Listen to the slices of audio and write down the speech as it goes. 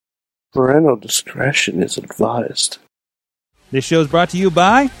Parental discretion is advised. This show is brought to you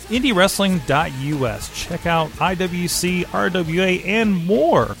by IndieWrestling.us. Check out IWC, RWA, and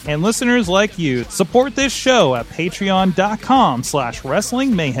more. And listeners like you, support this show at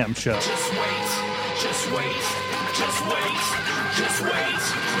Patreon.com/Wrestling Mayhem Show. Just wait, just wait, just wait, just wait, just wait.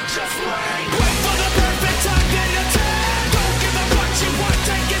 Wait for the perfect time, then attack. Don't give up what you want,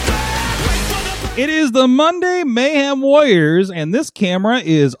 take it back. Wait for the It is the Monday Mayhem Warriors, and this camera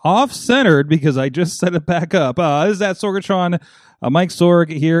is off-centered because I just set it back up. This is that Sorgatron, Mike Sorg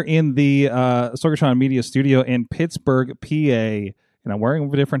here in the Sorgatron Media Studio in Pittsburgh, PA, and I'm wearing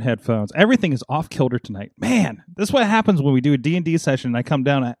different headphones. Everything is off-kilter tonight. Man, this is what happens when we do a D&D session and I come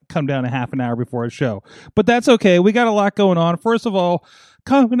down a half an hour before a show. But that's okay. We got a lot going on. First of all,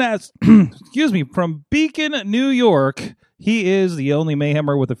 coming at, excuse me, from Beacon, New York, he is the only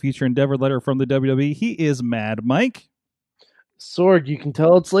Mayhemmer with a future endeavor letter from the WWE. He is Mad Mike. Sword, you can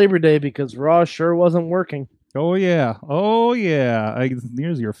tell it's Labor Day because Raw sure wasn't working. Oh, yeah. Oh, yeah.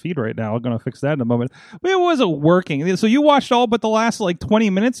 Here's your feed right now. I'm going to fix that in a moment. But it wasn't working. So you watched all but the last,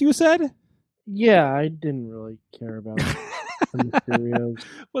 20 minutes, you said? Yeah, I didn't really care about the Mysterios.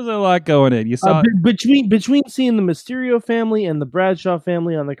 Was there a lot going in? You saw between seeing the Mysterio family and the Bradshaw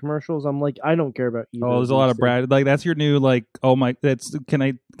family on the commercials, I'm like, I don't care about either. Oh, there's a lot of Brad. That's your new, oh my, can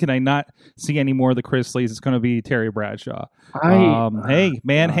I not see any more of the Chris Lees? It's going to be Terry Bradshaw. Hey,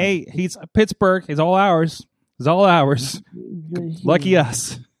 man, hey, he's Pittsburgh. He's all ours. It's all ours. Lucky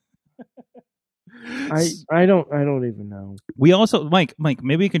us. I don't even know. We also, Mike,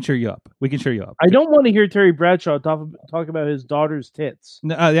 maybe we can cheer you up. We can cheer you up. I don't want to hear Terry Bradshaw talk about his daughter's tits.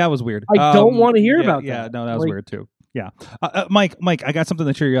 No, that was weird. I don't want to hear about that. Yeah, no, that was weird too. Yeah. Mike, I got something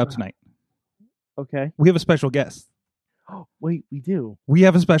to cheer you up tonight. Okay. We have a special guest. Oh, wait, we do. We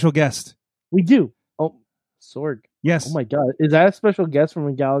have a special guest. We do. Oh, Sorg. Yes. Oh my God. Is that a special guest from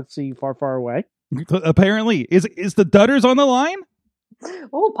a galaxy far, far away? Apparently. Is the Dutters on the line?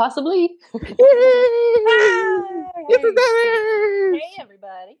 Oh, possibly. Hey,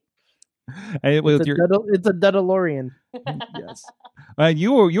 everybody. Hey, it's a Duddalorian. Yes.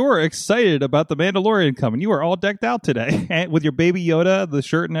 You were excited about the Mandalorian coming. You were all decked out today with your baby Yoda, the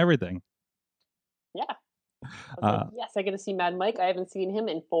shirt, and everything. Yeah. Yes, I get to see Mad Mike. I haven't seen him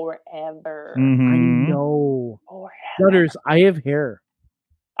in forever. Mm-hmm. I know. Dudders, I have hair.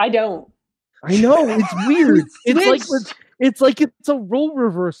 I don't. I know, it's weird. It's like it's a role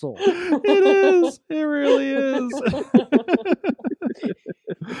reversal. It is. It really is.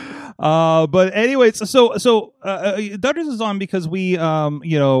 But anyways, so Dutters is on because we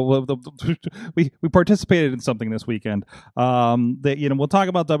we participated in something this weekend. That we'll talk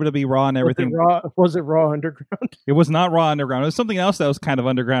about WWE Raw and everything. Was it Raw Underground? It was not Raw Underground. It was something else that was kind of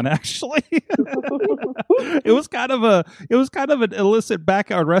underground, actually. It was kind of an illicit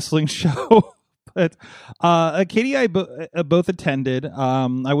backyard wrestling show. But Katie and I both attended.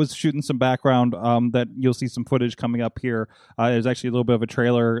 I was shooting some background that you'll see some footage coming up here. There's actually a little bit of a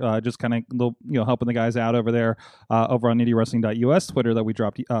trailer, just kind of helping the guys out over there over on IndieWrestling.us Twitter that we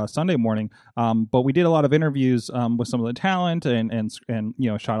dropped Sunday morning. But we did a lot of interviews with some of the talent and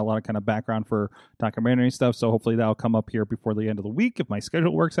shot a lot of kind of background for documentary stuff. So hopefully that'll come up here before the end of the week if my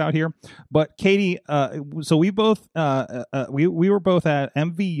schedule works out here. But Katie, so we both we were both at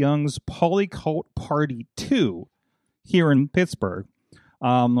MV Young's Polycult Party 2 here in Pittsburgh,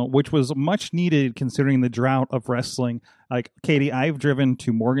 which was much needed considering the drought of wrestling. Like, Katie, I've driven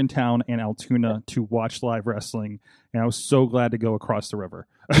to Morgantown and Altoona to watch live wrestling, and I was so glad to go across the river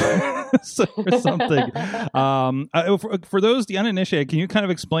or something. For those the uninitiated, can you kind of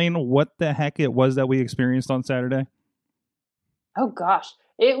explain what the heck it was that we experienced on Saturday? Oh gosh,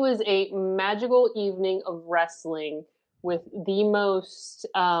 it was a magical evening of wrestling with the most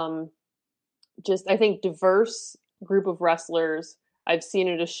I think diverse group of wrestlers I've seen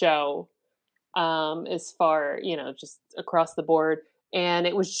at a show, as far, just across the board. And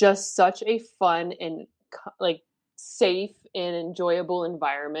it was just such a fun and safe and enjoyable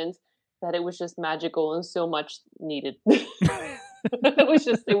environment that it was just magical and so much needed. It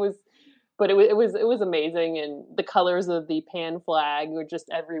was amazing. And the colors of the Pan flag were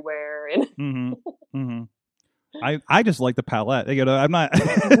just everywhere. And mm-hmm. Mm-hmm. I just like the palette. I'm not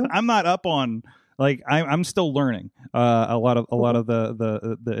I'm not up on I'm still learning a lot of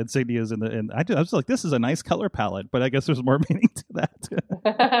the insignias and I was like, this is a nice color palette, but I guess there's more meaning to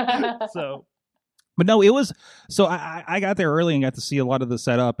that. So, but no, it was so I got there early and got to see a lot of the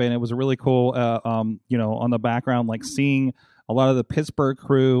setup, and it was really cool. On the background, seeing a lot of the Pittsburgh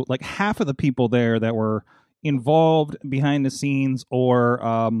crew, half of the people there that were involved behind the scenes or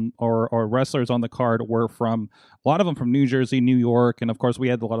wrestlers on the card were from a lot of them from New Jersey, New York, and of course we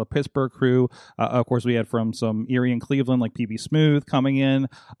had a lot of Pittsburgh crew. Of course we had from some Erie and Cleveland like PB Smooth coming in,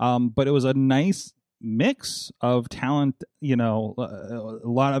 but it was a nice mix of talent. You know, a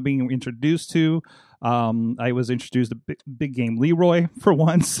lot of being introduced to. I was introduced to Big Game Leroy for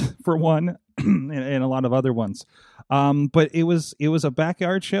one, and a lot of other ones. But it was a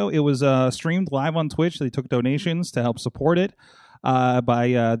backyard show. It was streamed live on Twitch. They took donations to help support it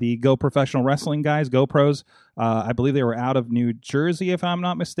by the Go Professional Wrestling guys, GoPros. I believe they were out of New Jersey, if I'm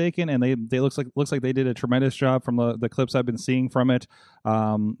not mistaken, and they looks like they did a tremendous job from the clips I've been seeing from it.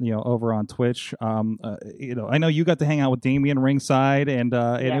 Over on Twitch. I know you got to hang out with Damien ringside, and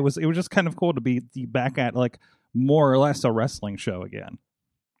it was just kind of cool to be back at like more or less a wrestling show again.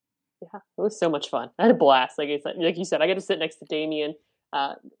 Yeah, it was so much fun. I had a blast. Like you said, I got to sit next to Damien,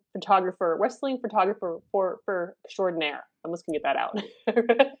 wrestling photographer for extraordinaire. I'm just gonna get that out.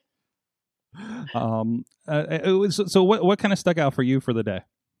 So what kind of stuck out for you for the day?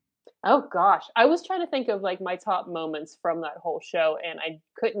 Oh gosh, I was trying to think of like my top moments from that whole show, and I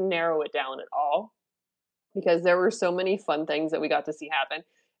couldn't narrow it down at all because there were so many fun things that we got to see happen,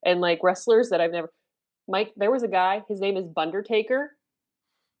 and like wrestlers that I've never. Mike, there was a guy. His name is Bundertaker,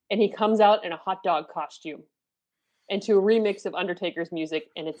 and he comes out in a hot dog costume, and to a remix of Undertaker's music,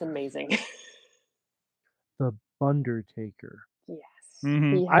 and it's amazing. The Bundertaker. Yes.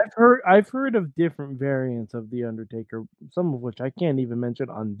 Mm-hmm. I've heard of different variants of the Undertaker, some of which I can't even mention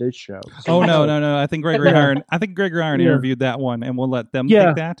on this show. So no. I think Gregory Iron interviewed that one, and we'll let them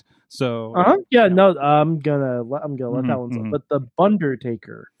take that. So I'm gonna let that one slip. But the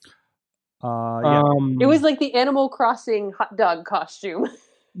Bundertaker. It was like the Animal Crossing hot dog costume.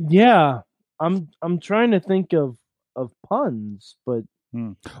 Yeah. I'm trying to think of puns, but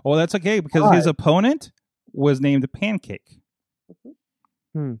well, that's okay because his opponent was named Pancake.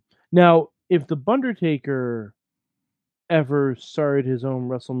 Now, if the Bundertaker ever started his own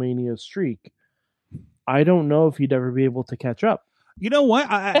WrestleMania streak, I don't know if he'd ever be able to catch up. You know what?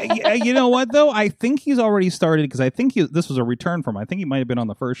 You know what though? I think he's already started because I think this was a return from. I think he might have been on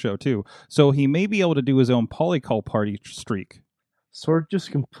the first show too, so he may be able to do his own Polycall party streak. Sorg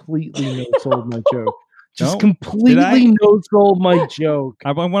just completely no-sold my joke. Completely no-sold my joke.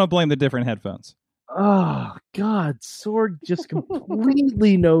 I want to blame the different headphones. Oh, God. Sorg just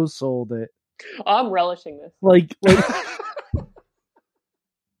completely no-sold it. I'm relishing this. Like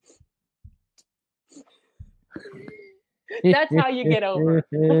That's how you get over.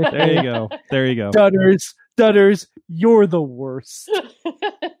 There you go. Dutters, you're the worst.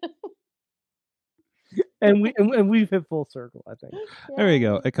 And we've hit full circle, I think. There you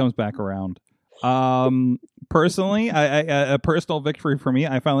go. It comes back around. Personally, a personal victory for me.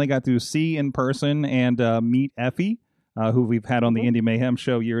 I finally got to see in person and meet Effie, who we've had on the Indie Mayhem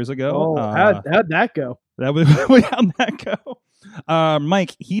show years ago. Oh, how'd that go? How'd that go?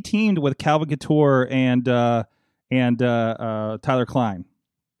 Mike, he teamed with Calvin Couture and Tyler Klein.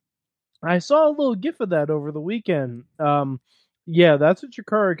 I saw a little gif of that over the weekend. Yeah, that's a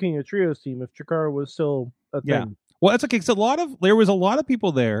Chikara King of Trios team. If Chikara was still a thing. Yeah. Well, that's okay. So there was a lot of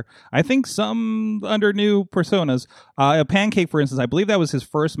people there. I think some under new personas. Pancake, for instance, I believe that was his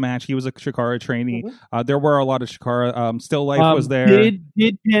first match. He was a Chikara trainee. There were a lot of Chikara. Still Life was there.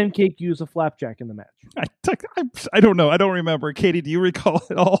 Did Pancake use a flapjack in the match? I don't know. I don't remember. Katie, do you recall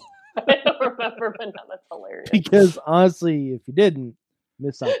it all? I don't remember, but no, that's hilarious. Because honestly, if you didn't,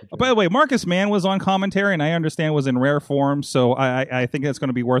 miss out. By the way, Marcus Mann was on commentary, and I understand was in rare form, so I think that's going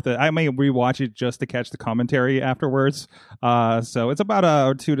to be worth it. I may rewatch it just to catch the commentary afterwards. So it's about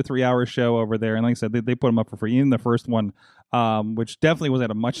a 2 to 3 hour show over there, and like I said, they put them up for free. Even the first one, which definitely was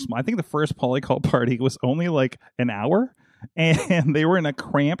at a much smaller. I think the first Polycall party was only like an hour. And they were in a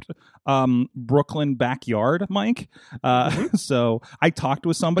cramped Brooklyn backyard, Mike. So I talked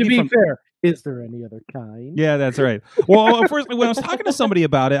with somebody. To be fair, is there any other kind? Yeah, that's right. Well, first, when I was talking to somebody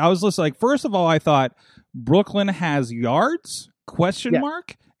about it, I was just like, first of all, I thought Brooklyn has yards? ?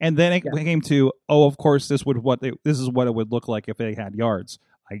 And then it came to, of course, this is what it would look like if they had yards.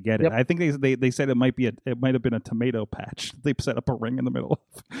 I get it. Yep. I think they said it might have been a tomato patch. They set up a ring in the middle of.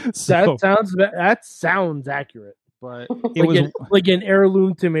 So, that sounds accurate. But like an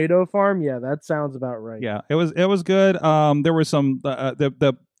heirloom tomato farm, yeah, that sounds about right. Yeah, it was good. There was some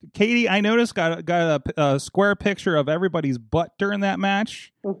the Katie I noticed got a square picture of everybody's butt during that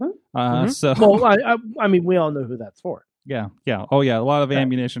match. So well, I mean, we all know who that's for. Yeah. Oh yeah, a lot of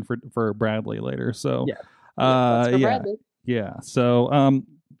ammunition for Bradley later. So Bradley. Yeah. So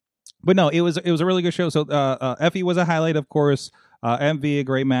but no, it was a really good show. So Effie was a highlight, of course. MV, a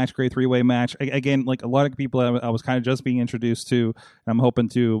great match, great 3-way match. Again, like a lot of people I was kind of just being introduced to, and I'm hoping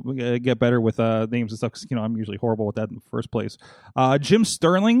to get better with names and stuff, because I'm usually horrible with that in the first place. Jim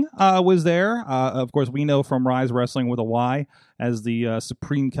Sterling was there. Of course, we know from Rise Wrestling with a Y as the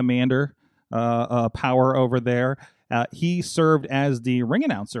Supreme Commander power over there. He served as the ring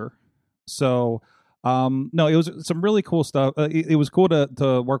announcer. So... no, it was some really cool stuff. It was cool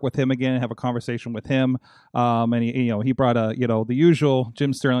to work with him again and have a conversation with him. And he brought the usual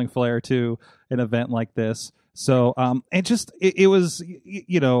Jim Sterling flair to an event like this. So, it was,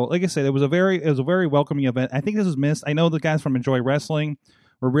 like I said, it was a very welcoming event. I think this was missed. I know the guys from Enjoy Wrestling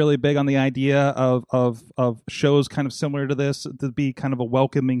were really big on the idea of shows kind of similar to this to be kind of a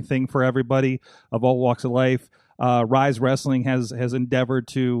welcoming thing for everybody of all walks of life. Rise Wrestling has endeavored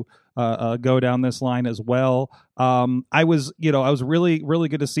to go down this line as well. I was really, really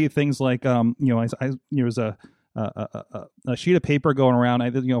good to see things like, there was a sheet of paper going around. I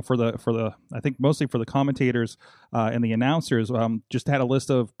did, for the I think mostly for the commentators and the announcers, just had a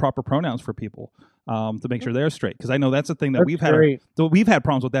list of proper pronouns for people to make sure they're straight. Because I know that's a thing that we've had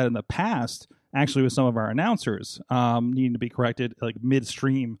problems with that in the past. Actually, with some of our announcers needing to be corrected like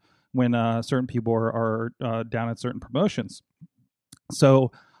midstream when certain people are down at certain promotions.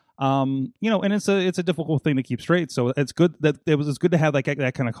 So. And it's a difficult thing to keep straight. So it's good that it's good to have that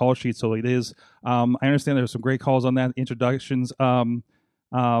kind of call sheet. So it is. I understand there's some great calls on that introductions. It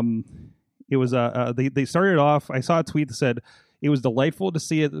was they started off. I saw a tweet that said it was delightful to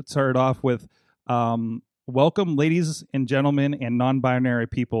see it started off with welcome, ladies and gentlemen, and non-binary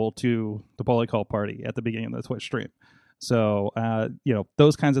people to the Bully Call Party at the beginning of the Twitch stream. So,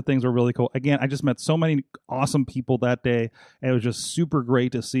 those kinds of things were really cool. Again, I just met so many awesome people that day, and it was just super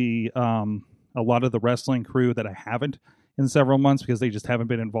great to see a lot of the wrestling crew that I haven't in several months because they just haven't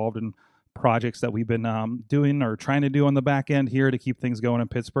been involved in projects that we've been doing or trying to do on the back end here to keep things going in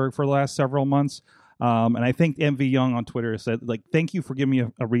Pittsburgh for the last several months. And I think MV Young on Twitter said, thank you for giving me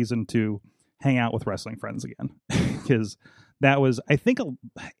a reason to hang out with wrestling friends again. Because that was, I think,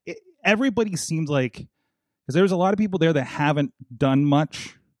 everybody seemed like, because there was a lot of people there that haven't done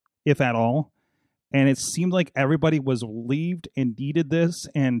much, if at all. And it seemed like everybody was relieved and needed this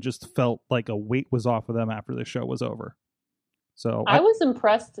and just felt like a weight was off of them after the show was over. So I was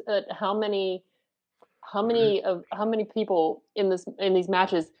impressed at how many people in these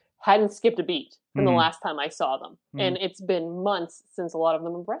matches hadn't skipped a beat from the last time I saw them. And it's been months since a lot of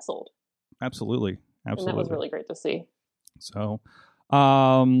them have wrestled. Absolutely. And that was really great to see. So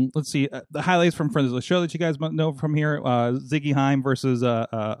let's see the highlights from friends of the show that you guys know from here. Ziggy Heim versus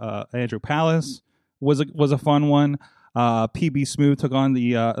Andrew Palace was a fun one. PB Smooth took on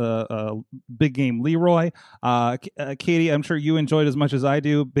the Big Game Leroy. Katie, I'm sure you enjoyed as much as I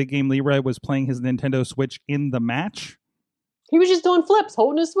do. Big Game Leroy was playing his Nintendo Switch in the match. He was just doing flips,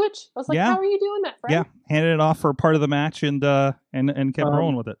 holding his Switch. I was like, how are you doing that, Fred? Yeah, handed it off for part of the match and kept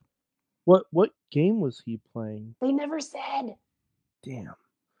rolling with it. What game was he playing? They never said. Damn.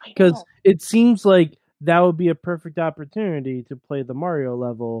 Because it seems like that would be a perfect opportunity to play the Mario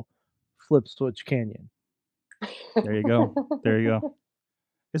level Flip Switch Canyon. There you go.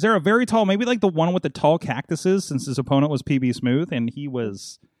 Is there a very tall, maybe like the one with the tall cactuses, since his opponent was PB Smooth and he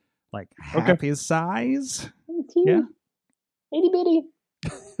was like half his size? Yeah. Itty bitty.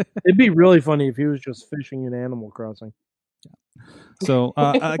 It'd be really funny if he was just fishing in Animal Crossing. Yeah. So,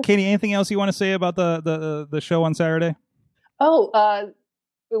 Katie, anything else you want to say about the show on Saturday?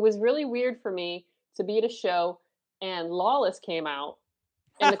 It was really weird for me to be at a show and Lawless came out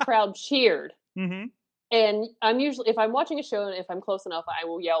and the crowd cheered. Mm-hmm. And I'm usually, if I'm watching a show and if I'm close enough, I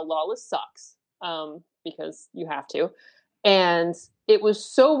will yell, "Lawless sucks," because you have to. And it was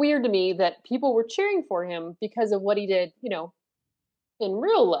so weird to me that people were cheering for him because of what he did, in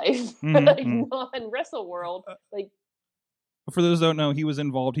real life, not in Wrestle World. For those who don't know, he was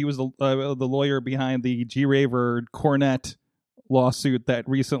involved. He was the lawyer behind the G Raver Cornette lawsuit that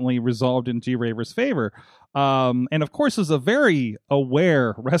recently resolved in G Raver's favor. And of course, is a very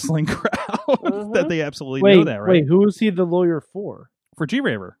aware wrestling crowd that they absolutely know that, right? Wait, who was he the lawyer for? For G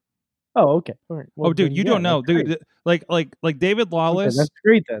Raver. Oh, okay. All right. Well, dude, you don't know, dude. Like David Lawless. Okay, that's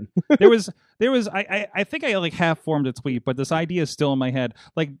great then. there was. I think I half formed a tweet, but this idea is still in my head.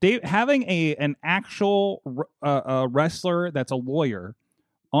 Like having an actual wrestler that's a lawyer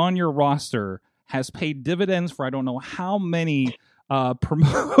on your roster has paid dividends for I don't know how many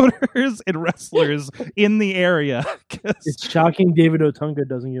promoters and wrestlers in the area. It's shocking David Otunga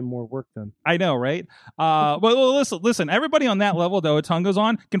doesn't get more work done. I know, right? Well, listen. Everybody on that level that Otunga's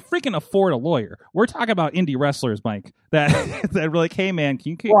on can freaking afford a lawyer. We're talking about indie wrestlers, Mike. That that really, hey man,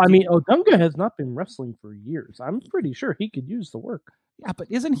 can you? Well, I mean, Otunga has not been wrestling for years. I'm pretty sure he could use the work. Yeah, but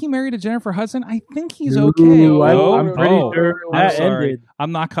isn't he married to Jennifer Hudson? I think he's Ooh, okay. I'm pretty sure I'm that sorry. ended.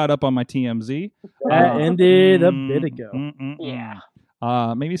 I'm not caught up on my TMZ. That ended a bit ago. Yeah.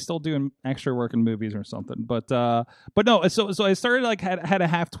 Maybe still doing extra work in movies or something, but no. So I started like had a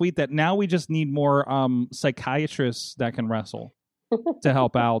half tweet that now we just need more psychiatrists that can wrestle to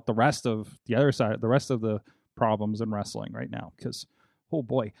help out the rest of the other side, the rest of the problems in wrestling right now. Because oh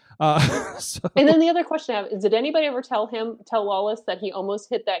boy. So. And then the other question I have is: did anybody ever tell Lawless that he almost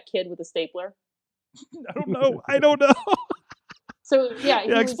hit that kid with a stapler? I don't know. So yeah,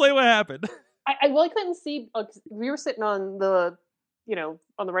 explain what happened. I couldn't see. We were sitting on the,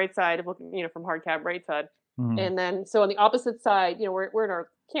 on the right side of looking, from hard cab right side, and then so on the opposite side, we're in our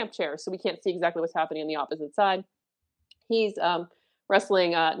camp chair, so we can't see exactly what's happening on the opposite side. He's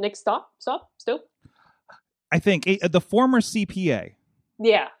wrestling Nick Stope. I think the former CPA.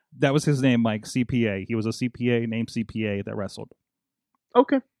 Yeah, that was his name, Mike. CPA. He was a CPA named CPA that wrestled.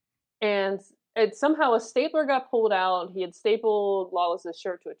 Okay, and. Somehow a stapler got pulled out. He had stapled Lawless's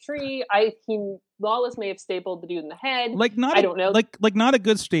shirt to a tree. Lawless may have stapled the dude in the head. I don't know. Like not a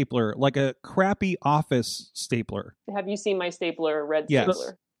good stapler, like a crappy office stapler. Have you seen my stapler? Red yes.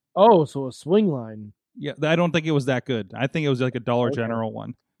 stapler. Oh, so a swing line. Yeah, I don't think it was that good. I think it was like a Dollar General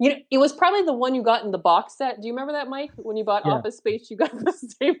one. It was probably the one you got in the box set. Do you remember that, Mike? When you bought Office Space, you got the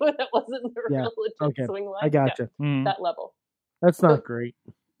stapler that wasn't the real legit swing line. I gotcha. Yeah, that level. That's not great.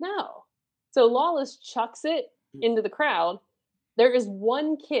 No. So Lawless chucks it into the crowd. There is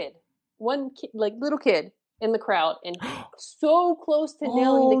one kid, like little kid in the crowd, and so close to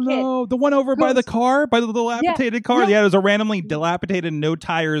nailing the kid. No, the one over by the car, by the dilapidated car. Yeah, it was a randomly dilapidated,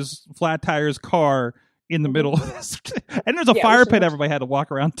 flat tires car in the middle. And there's a fire pit everybody had to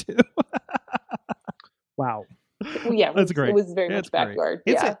walk around to. Wow. Well, yeah, that's great. It was very much backyard.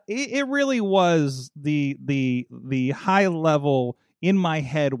 Yeah, it really was the high level. In my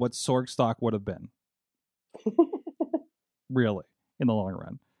head, what Sorgstock would have been, really, in the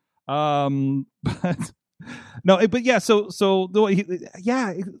long run. But yeah. So the way, that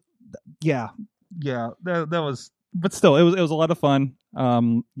was. But still, it was a lot of fun.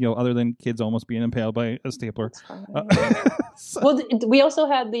 Other than kids almost being impaled by a stapler. Well, we also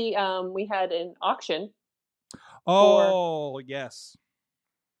had we had an auction. Oh yes.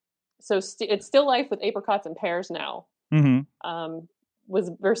 So it's Still Life with apricots and pears now. Mm-hmm.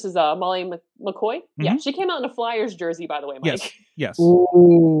 Was versus Molly McCoy. Mm-hmm. Yeah, she came out in a Flyers jersey, by the way, Mike. Yes.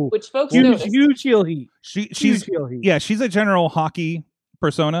 Ooh. Which folks noticed. Huge heel heat. She's she's a general hockey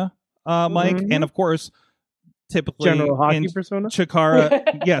persona, Mike, and of course, typically general hockey persona.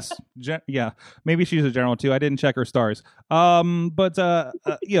 Chikara, yes, maybe she's a general too. I didn't check her stars. But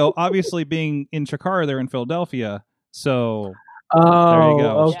obviously being in Chikara, they're in Philadelphia, so. Oh, there you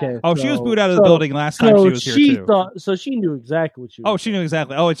go. Okay. Oh, she was booed out of the building last time she was here too. So she knew exactly what she was. Oh, she knew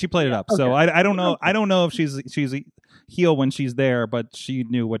exactly. Oh, and she played it up. Okay. So I don't know. I don't know if she's a heel when she's there, but she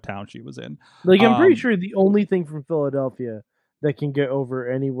knew what town she was in. Like I'm pretty sure the only thing from Philadelphia that can get over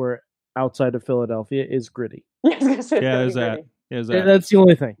anywhere outside of Philadelphia is Gritty. There's that. That's the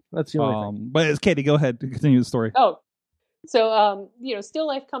only thing. But it's Katie. Go ahead. Continue the story. Oh, so Still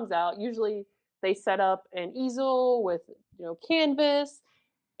Life comes out. Usually they set up an easel with canvas,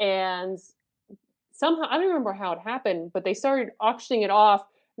 and somehow I don't remember how it happened, but they started auctioning it off.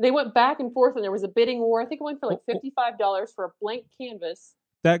 They went back and forth, and there was a bidding war. I think it went for like $55 for a blank canvas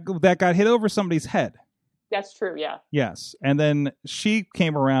that got hit over somebody's head. That's true. Yeah. Yes, and then she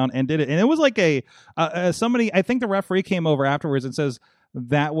came around and did it, and it was like somebody. I think the referee came over afterwards and says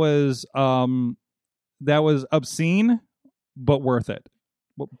that was obscene, but worth it.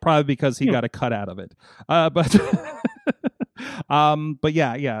 Probably because he got a cut out of it. But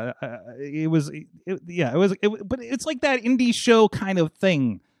it was. But it's like that indie show kind of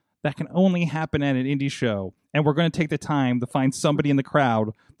thing that can only happen at an indie show, and we're going to take the time to find somebody in the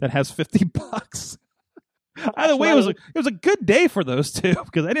crowd that has $50. Either way, it was a good day for those two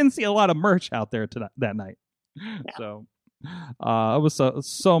because I didn't see a lot of merch out there that night. Yeah. So. It was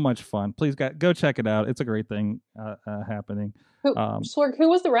so much fun. Please go check it out. It's a great thing happening. Sorg, who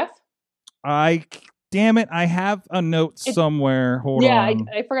was the ref? Damn it, I have a note somewhere. Hold on.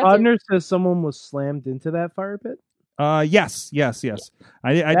 I forgot. Odner says someone was slammed into that fire pit. Yes.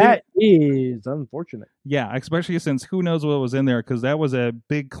 I That is unfortunate. Yeah, especially since who knows what was in there, because that was a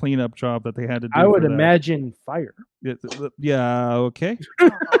big cleanup job that they had to do. I would for that. imagine fire. Yeah. Okay.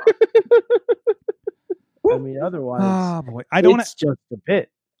 I mean, otherwise, Oh boy, it's just a bit.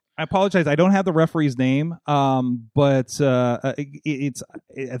 I apologize. I don't have the referee's name, but I think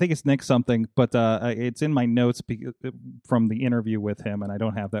it's Nick something, but it's in my notes from the interview with him, and I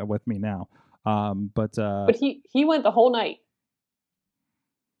don't have that with me now. But he went the whole night.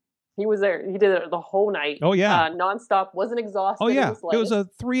 He was there. He did it the whole night. Oh yeah, nonstop. Wasn't exhausted. Oh yeah, it was a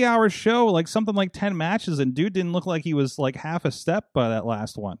 3-hour show, like something like 10 matches, and dude didn't look like he was like half a step by that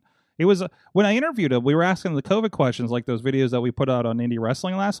last one. It was when I interviewed him, we were asking the COVID questions, like those videos that we put out on Indie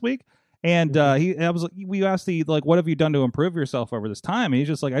Wrestling last week, and we asked like, what have you done to improve yourself over this time? And he's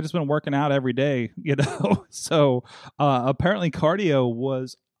just like, I just been working out every day, you know. So apparently cardio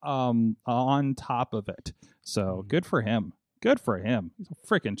was on top of it. So good for him. Good for him. He's a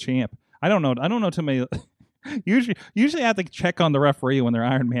freaking champ. I don't know too many. Usually I have to check on the referee when they're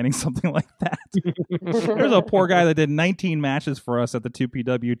Iron Manning something like that. There's a poor guy that did 19 matches for us at the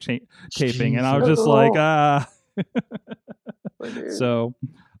 2PW taping, and I was just like, So,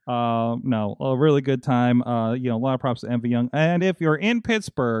 no, a really good time. A lot of props to MV Young. And if you're in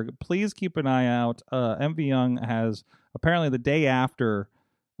Pittsburgh, please keep an eye out. MV Young has apparently the day after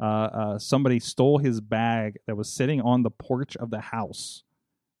somebody stole his bag that was sitting on the porch of the house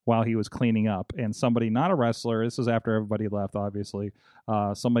while he was cleaning up, and somebody, not a wrestler, this was after everybody left, obviously,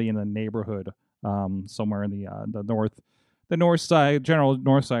 somebody in the neighborhood, somewhere in the north side, general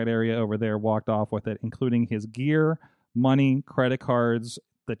north side area over there, walked off with it, including his gear, money, credit cards,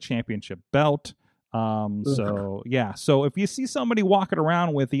 the championship belt. So if you see somebody walking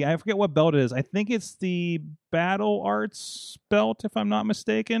around with I forget what belt it is. I think it's the Battle Arts belt, if I'm not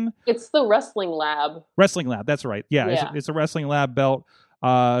mistaken. It's the Wrestling Lab. Wrestling Lab, that's right. Yeah. It's a Wrestling Lab belt.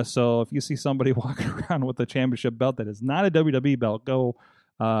 So if you see somebody walking around with a championship belt that is not a WWE belt, go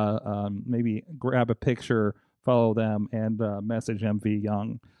maybe grab a picture, follow them, and message MV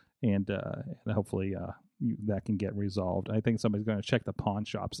Young, and hopefully that can get resolved. I think somebody's going to check the pawn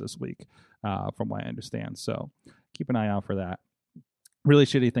shops this week, from what I understand. So keep an eye out for that. Really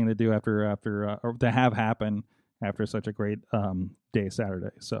shitty thing to do after or to have happen after such a great day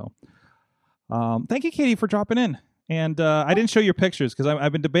Saturday. So thank you, Katie, for dropping in. And I didn't show your pictures because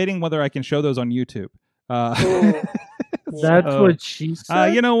I've been debating whether I can show those on YouTube. That's what she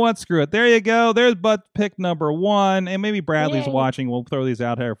said. You know what? Screw it. There you go. There's butt pick number 1. And maybe Bradley's watching. We'll throw these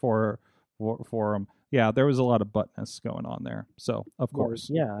out here for him. Yeah, there was a lot of buttness going on there. So, of course.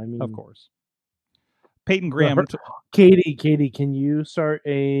 Yeah, I mean. Of course. Peyton Graham. Katie, can you start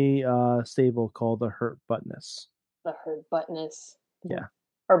a stable called the Hurt Buttness? The Hurt Buttness. Yeah.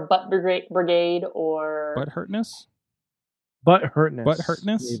 Or Butt Brigade or... Butt Hurtness? Butt Hurtness. Butt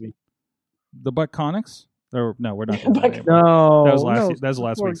Hurtness? Maybe. The Butt Conics? Or, no, we're not. No. That was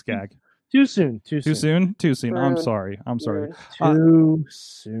last week's gag. Too soon. Too soon. I'm sorry. Too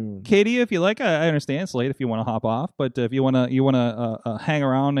soon. Katie, if you like, I understand it's late if you want to hop off, but if you want to hang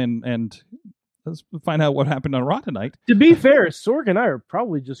around and let's find out what happened on Raw tonight. To be fair, Sorg and I are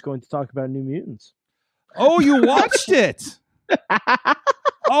probably just going to talk about New Mutants. Oh, you watched it?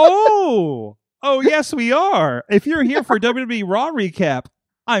 Oh, yes, we are. If you're here for WWE Raw recap,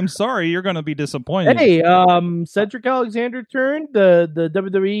 I'm sorry, you're going to be disappointed. Hey, Cedric Alexander turned. The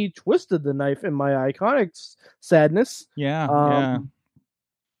WWE twisted the knife in my iconic sadness. Yeah.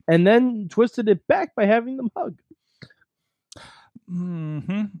 And then twisted it back by having them hug.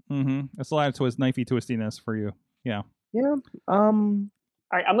 That's a lot of knifey twistiness for you. Yeah. Yeah. All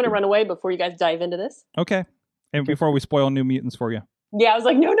right, I'm going to run away before you guys dive into this. Okay. And before we spoil New Mutants for you. Yeah, I was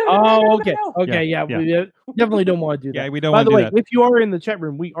like, no. Okay. Okay, yeah. We definitely don't want to do that. Yeah, we don't want to do that. By the way, if you are in the chat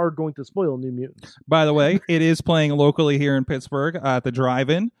room, we are going to spoil New Mutants. By the way, it is playing locally here in Pittsburgh at the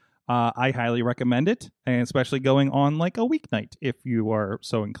Drive-In. I highly recommend it, and especially going on like a weeknight if you are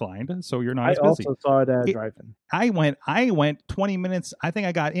so inclined, so you're not as busy. I also saw it at Drive-In. I went 20 minutes. I think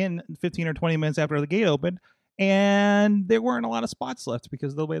I got in 15 or 20 minutes after the gate opened, and there weren't a lot of spots left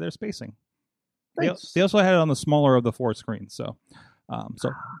because of the way they're spacing. Nice. They also had it on the smaller of the 4 screens, so.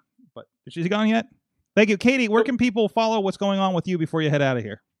 But is she gone yet? Thank you, Katie. Where can people follow what's going on with you before you head out of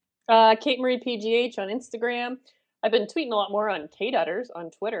here? Kate Marie PGH on Instagram. I've been tweeting a lot more on Kate Utters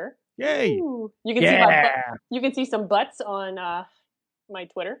on Twitter. Yay! Ooh. You can see some butts on my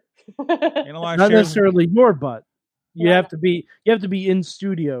Twitter. Not necessarily your butt. You have to be in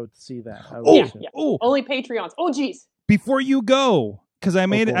studio to see that. Yeah. Only Patreons. Oh, geez. Before you go, because I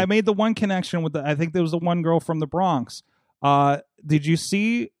made the one connection with I think there was the one girl from the Bronx. Did you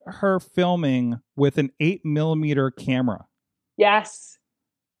see her filming with an 8mm camera? Yes.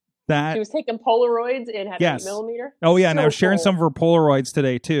 That She was taking Polaroids and had Yes. 8mm. Oh yeah, and I So was sharing cool. some of her Polaroids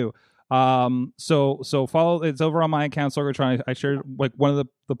today too. So follow. It's over on my account, Sorgatron. I shared like one of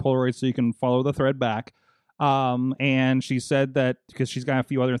the Polaroids, so you can follow the thread back. And she said that because she's got a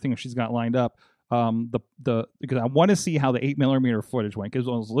few other things she's got lined up. Because I want to see how the 8mm footage went, because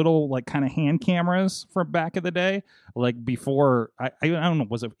those little like kind of hand cameras from back in the day, like before I don't know,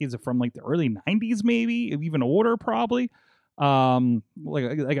 is it from like the early 90s, maybe even older, probably.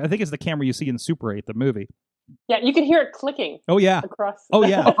 Like I think it's the camera you see in Super 8, the movie. Yeah, you could hear it clicking. Oh yeah. Across. Oh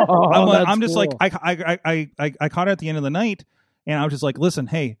yeah. I'm just cool. like I caught it at the end of the night, and I was just like, listen,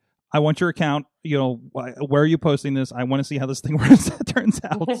 hey, I want your account. You know, where are you posting this? I want to see how this thing turns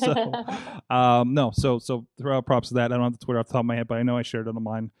out. So, no, so throw out props to that. I don't have the Twitter off the top of my head, but I know I shared it on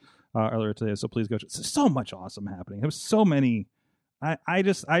mine earlier today. So please go. It's so much awesome happening. There's so many. I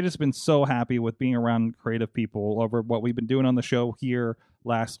just been so happy with being around creative people over what we've been doing on the show here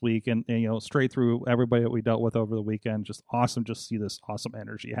last week, and you know, straight through everybody that we dealt with over the weekend. Just awesome. Just see this awesome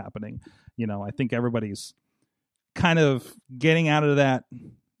energy happening. You know, I think everybody's kind of getting out of that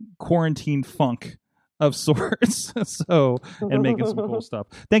quarantine funk of sorts. So, and making some cool stuff.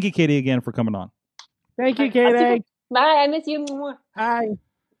 Thank you, Katie, again for coming on. Thank you, Katie. Bye. I miss you. Hi.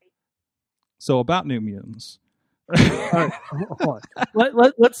 So about New Mutants. All right, hold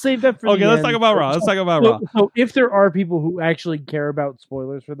on. Let's save that for Okay, the let's end. talk about Raw. Let's talk about Raw. So if there are people who actually care about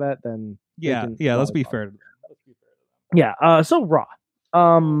spoilers for that, then Yeah, let's be fair to them. Yeah, so Raw.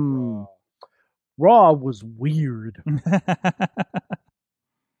 Raw was weird.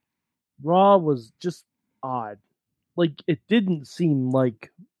 Raw was just odd. Like, it didn't seem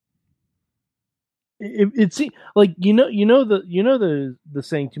like it seemed like you know the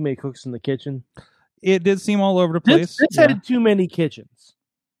saying, too many cooks in the kitchen. It did seem all over the place. This had too many kitchens.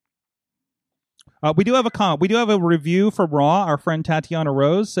 We do have a comment. We do have a review for Raw. Our friend Tatiana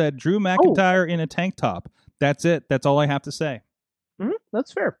Rose said Drew McIntyre in a tank top. That's it. That's all I have to say. Mm-hmm,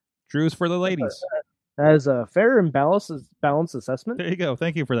 that's fair. Drew's for the ladies. As a fair and balanced assessment. There you go.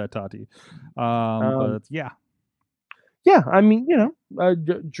 Thank you for that, Tati. But yeah. Yeah, I mean, you know,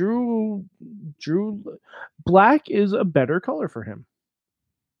 Drew black is a better color for him.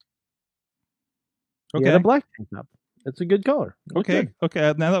 Okay. He had a black tank top. It's a good color. Okay. Good.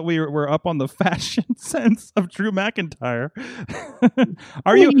 Okay. Now that we're up on the fashion sense of Drew McIntyre,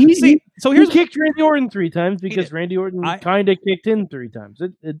 are you? So here's he kicked Randy Orton 3 times because Randy Orton kind of kicked him 3 times.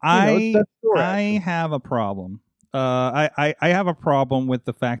 I have a problem. I have a problem with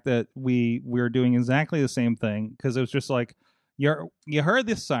the fact that we're doing exactly the same thing, because it was just like you heard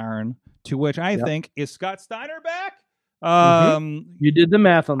this siren, to which I think, is Scott Steiner back? You did the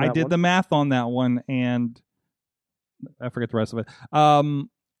math on that. I did the math on that one, and I forget the rest of it. And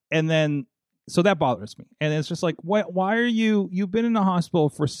then so that bothers me, and it's just like, why are you've been in the hospital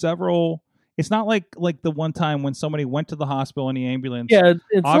for several. It's not like the one time when somebody went to the hospital in the ambulance. Yeah,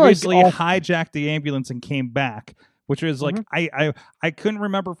 it's obviously like hijacked the ambulance and came back, which is like I couldn't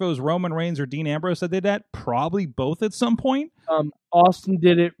remember if it was Roman Reigns or Dean Ambrose that did that. Probably both at some point. Austin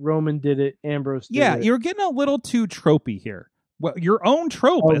did it, Roman did it, Ambrose did it. Yeah, you're getting a little too tropey here. Well, your own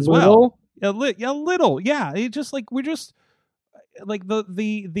trope as well. A little. Yeah, it just like we're just like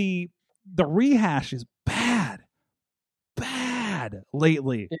the rehash is bad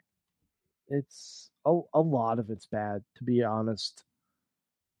lately. It's a lot of it's bad, to be honest.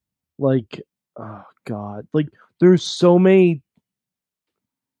 Like, oh god, like there's so many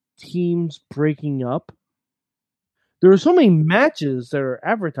teams breaking up. There are so many matches that are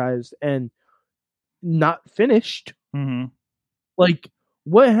advertised and not finished. Mm-hmm. Like,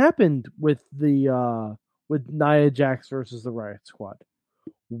 what happened with the with Nia Jax versus the Riot Squad?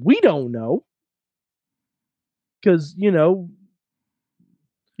 We don't know, because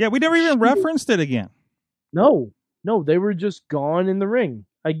yeah, we never even referenced it again. No, they were just gone in the ring.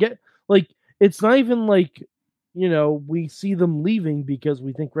 I get, like, it's not even like, we see them leaving because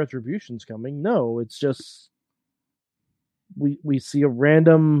we think Retribution's coming. No, it's just we see a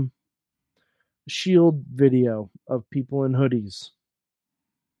random Shield video of people in hoodies.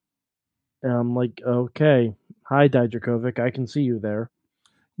 And I'm like, okay, hi Dijakovic, I can see you there.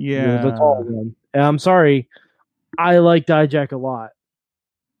 Yeah. You're the tall one. And I'm sorry, I like Dijak a lot.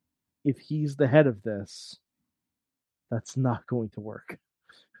 If he's the head of this, that's not going to work.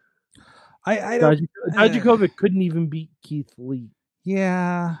 Dijakovic couldn't even beat Keith Lee.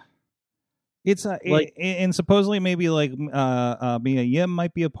 Yeah. It's and supposedly maybe like Mia Yim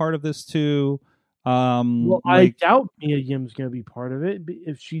might be a part of this too. I doubt Mia Yim's going to be part of it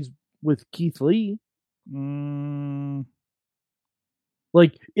if she's with Keith Lee.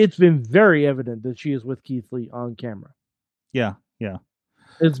 Like, it's been very evident that she is with Keith Lee on camera. Yeah.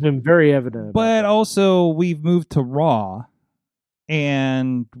 It's been very evident. About But that. also, we've moved to Raw,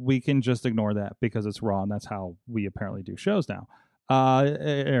 and we can just ignore that because it's Raw, and that's how we apparently do shows now,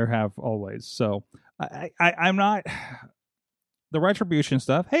 or have always. So I'm not the Retribution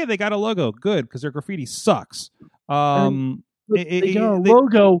stuff. Hey, they got a logo, good, because their graffiti sucks. They got a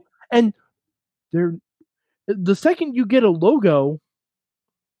logo, and the second you get a logo,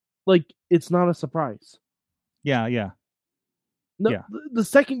 like, it's not a surprise. Yeah. No, Yeah. the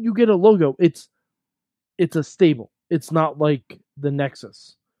second you get a logo, it's a stable. It's not like the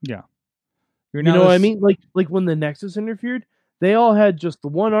Nexus. Yeah. You know what I mean? Like when the Nexus interfered, they all had just the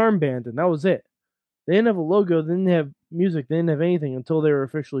one armband, and that was it. They didn't have a logo, they didn't have music, they didn't have anything until they were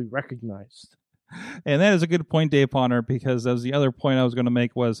officially recognized. And that is a good point, Dave Ponner, because that was the other point I was going to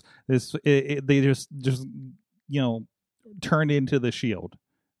make was this: they just turned into the Shield.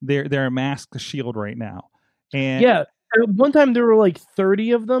 They're a masked Shield right now, and yeah. At one time there were like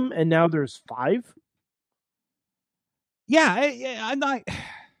 30 of them, and now there's 5. Yeah, I'm not.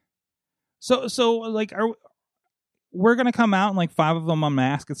 So like, we're gonna come out and like 5 of them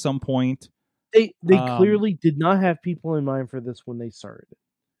unmasked at some point. They clearly did not have people in mind for this when they started it,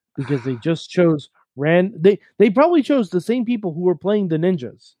 because they just chose They probably chose the same people who were playing the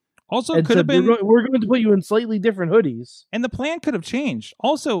ninjas. Also, and could have been we're going to put you in slightly different hoodies, and the plan could have changed.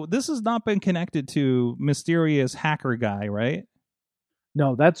 Also, this has not been connected to mysterious hacker guy, right?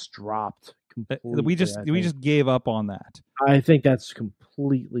 No, that's dropped completely. We just gave up on that. I think that's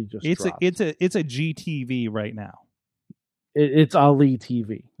completely just dropped. It's a GTV right now. It's Ali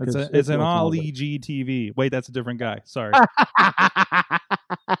TV. It's an Ali GTV. Wait, that's a different guy. Sorry.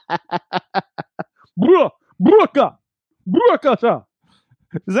 Brooka.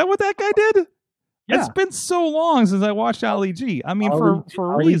 Is that what that guy did? Yeah. It's been so long since I watched Ali G. I mean, for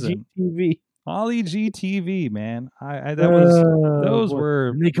a reason. Ali GTV, man. Those were.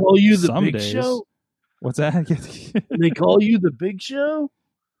 And they call you the some Big days. Show. What's that? They call you the Big Show.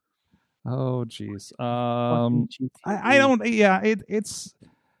 Oh, jeez. I don't. Yeah, it's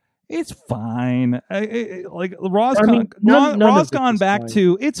fine. Like Raw's gone back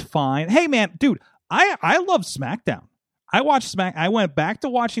to it's fine. Hey, man, dude, I love SmackDown. I went back to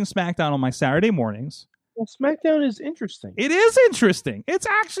watching SmackDown on my Saturday mornings. Well, SmackDown is interesting. It is interesting. It's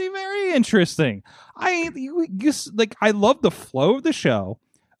actually very interesting. I love the flow of the show.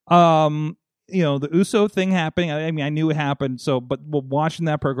 The Uso thing happening. I mean, I knew it happened. So, but watching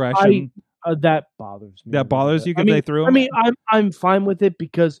that progression, that bothers me. That bothers you because they threw him? I mean, I'm fine with it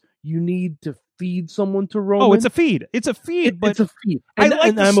because you need to feed someone to Roman. Oh, it's a feed. It's a feed. But it's a feed. I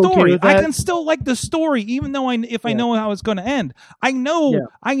like the story. Okay, I can still like the story, even though I know how it's going to end. I know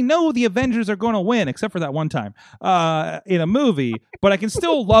the Avengers are going to win, except for that one time in a movie. But I can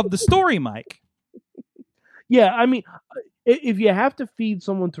still love the story, Mike. Yeah, I mean, if you have to feed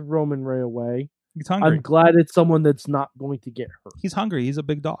someone to Roman right away, he's hungry. I'm glad it's someone that's not going to get hurt. He's hungry. He's a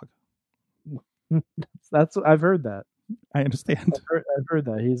big dog. I've heard that. I understand. I've heard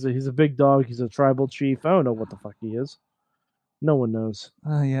that. He's a big dog. He's a tribal chief. I don't know what the fuck he is. No one knows.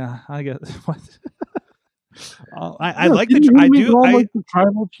 Yeah, I get what. I like the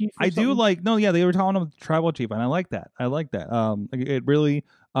tribal chief. I do like they were calling him the tribal chief, and I like that. It really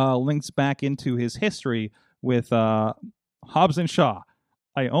links back into his history with Hobbs and Shaw.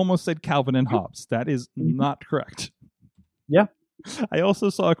 I almost said Calvin and Hobbes. That is not correct. Yeah. I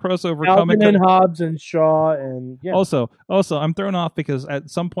also saw a crossover Calvin and Hobbes and Shaw, and yeah. Also, I'm thrown off because at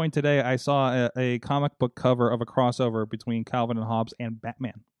some point today I saw a comic book cover of a crossover between Calvin and Hobbes and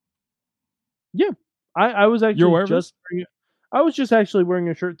Batman. Yeah, I was actually I was just actually wearing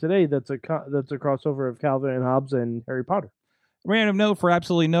a shirt today that's a crossover of Calvin and Hobbes and Harry Potter. Random note for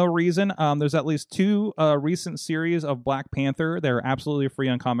absolutely no reason. There's at least 2 recent series of Black Panther. They're absolutely free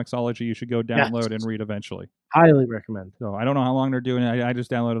on Comixology. You should go download and read eventually. Highly recommend. So I don't know how long they're doing it. I just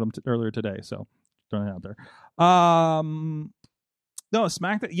downloaded them earlier today, so throwing it out there. No,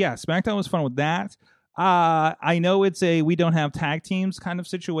 SmackDown. Yeah, SmackDown was fun with that. I know it's a we don't have tag teams kind of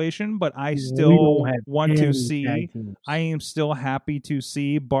situation, but I still want to see. I am still happy to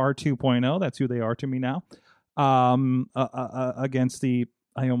see Bar 2.0. That's who they are to me now. Against the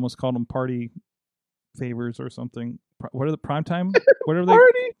I almost called them party favors or something. What are the primetime? What are they?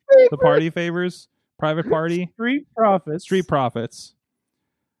 The party favors. Private Party? Street Profits.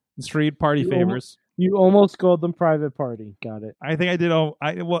 Street Party favors. You almost called them Private Party. Got it. I think I did.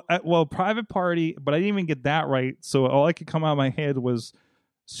 Well, Private Party, but I didn't even get that right. So all I could come out of my head was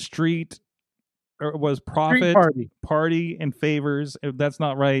Profit, Party, and favors. If that's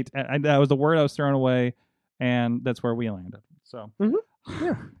not right, that was the word I was throwing away, and that's where we landed. So,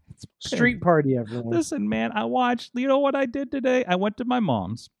 Yeah. It's Street party, everyone. Listen, man, I watched. You know what I did today? I went to my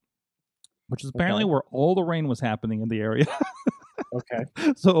mom's, which is apparently where all the rain was happening in the area. Okay.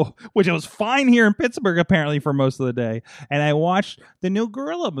 So, which it was fine here in Pittsburgh apparently for most of the day. And I watched the new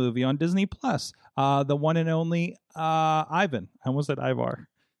Gorilla movie on Disney Plus, the one and only Ivan. I almost said Ivar.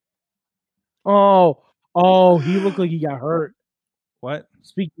 Oh, he looked like he got hurt. What?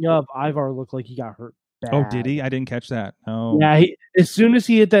 Speaking of, Ivar looked like he got hurt bad. Oh, did he? I didn't catch that. Oh, Yeah, as soon as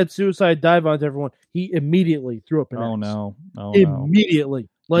he hit that suicide dive onto everyone, he immediately threw up an oh X. no. Oh no. Immediately.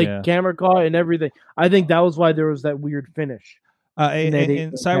 Like, Yeah. camera caught and everything. I think that was why there was that weird finish.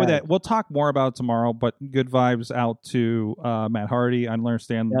 And sorry with that, we'll talk more about it tomorrow, but good vibes out to Matt Hardy. I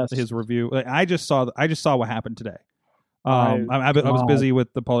understand his review. I just saw what happened today. I was busy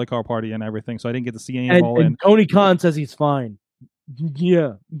with the Polycar party and everything, so I didn't get to see any of all. And Tony Khan says he's fine.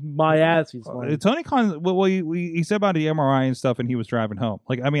 Yeah, my ass, he's fine. Tony Khan, well, he said about the MRI and stuff, and he was driving home.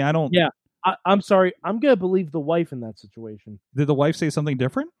 Like, I mean, I don't. Yeah, I'm sorry. I'm gonna believe the wife in that situation. Did the wife say something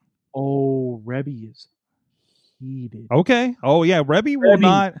different? Oh, Rebby is heated. Okay. Oh yeah, Rebby will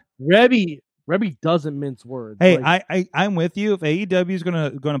not. Rebby doesn't mince words. Hey, like, I'm with you. If AEW is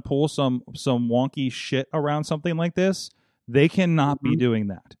gonna pull some wonky shit around something like this, they cannot be doing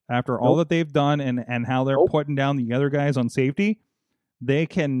that. After all that they've done and how they're putting down the other guys on safety, they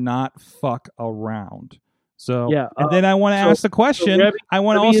cannot fuck around. So, yeah, and then I want to ask the question. Rebby, I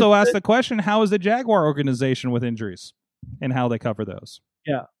want to also ask the question: how is the Jaguar organization with injuries, and how they cover those?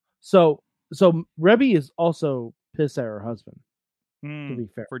 Yeah. So Rebby is also pissed at her husband. To be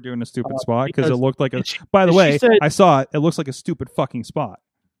fair, for doing a stupid spot because it looked like a. She, by the way, said, I saw it. It looks like a stupid fucking spot.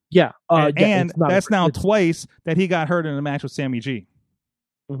 Yeah, and that's now twice that he got hurt in a match with Sammy G.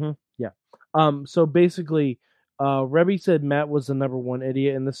 Mm-hmm. Yeah. So basically, Rebby said Matt was the number one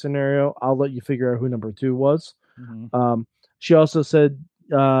idiot in this scenario. I'll let you figure out who number two was. Mm-hmm. She also said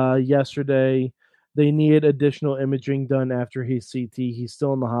yesterday they need additional imaging done after his CT. He's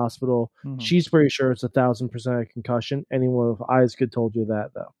still in the hospital. Mm-hmm. She's pretty sure it's 1,000% a concussion. Anyone with eyes could told you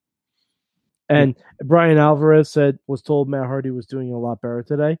that, though. And Brian Alvarez was told Matt Hardy was doing a lot better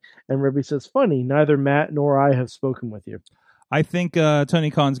today. And Rebby says, funny, neither Matt nor I have spoken with you. I think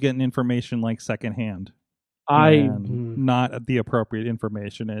Tony Khan's getting information like secondhand. Not the appropriate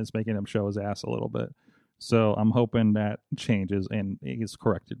information, and it's making him show his ass a little bit. So I'm hoping that changes and is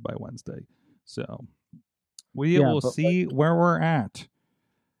corrected by Wednesday. So we will see where we're at.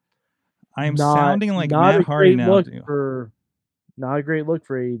 I'm sounding like Matt Hardy now. Not a great look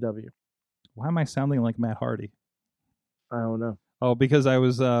for AEW. Why am I sounding like Matt Hardy? I don't know. Oh, because I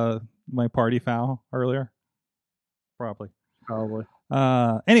was my party foul earlier? Probably.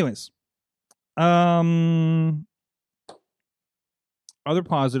 Anyways. Other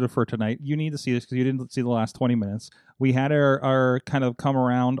positive for tonight. You need to see this because you didn't see the last 20 minutes. We had our kind of come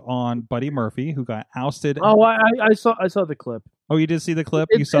around on Buddy Murphy, who got ousted. Oh, I saw the clip. Oh, you did see the clip?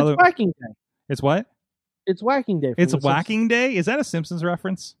 It's Whacking Day. It's what? It's Whacking Day. It's Whacking Day? Is that a Simpsons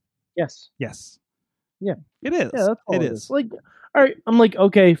reference? Yes. Yeah. It is. Yeah, that's all it is. Like, all right, I'm like,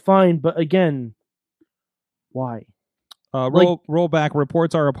 okay, fine, but again, why? Roll back.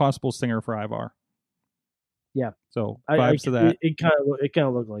 Reports are a possible stinger for Ivar. Yeah. So vibes to that. It kind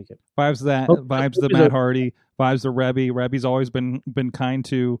of looked like it. Vibes to that. Vibes to Matt Hardy. Vibes to Rebby. Rebby's always been kind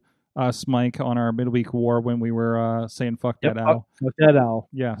to us, Mike, on our midweek war when we were saying fuck that owl. Fuck that owl.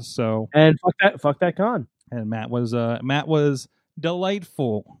 Yeah. So and fuck that con. And Matt was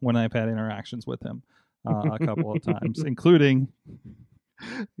delightful when I've had interactions with him a couple of times, including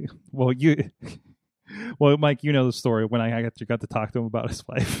Mike, you know the story when I got to talk to him about his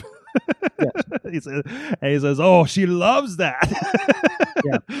wife. He says, "Oh, she loves that."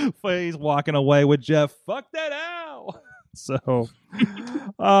 But he's walking away with Jeff. Fuck that owl. So,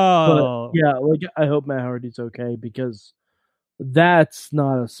 like I hope Matt Hardy's okay because that's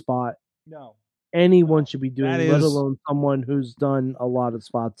not a spot. No. Anyone should be doing, let alone someone who's done a lot of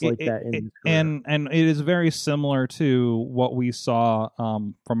spots like that in his career. And it is very similar to what we saw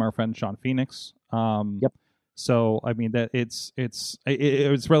from our friend Sean Phoenix. So I mean that it's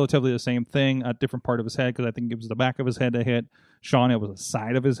relatively the same thing. A different part of his head because I think it was the back of his head that hit. Sean, it was the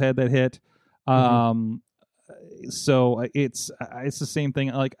side of his head that hit. So it's the same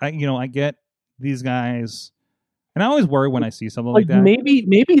thing. Like I get these guys. And I always worry when I see something like that.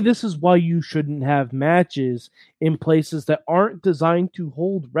 Maybe this is why you shouldn't have matches in places that aren't designed to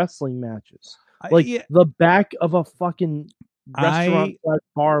hold wrestling matches. The back of a fucking restaurant,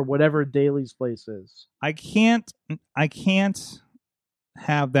 bar, whatever Daly's place is. I can't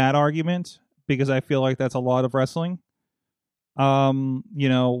have that argument because I feel like that's a lot of wrestling.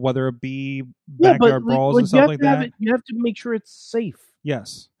 Whether it be Yeah, backyard but brawls like, and stuff like that. you have to make sure it's safe.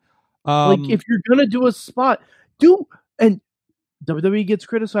 Yes. Like if you're gonna do a spot, and WWE gets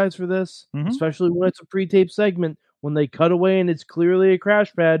criticized for this, Mhm. especially when it's a pre-tape segment. When they cut away and it's clearly a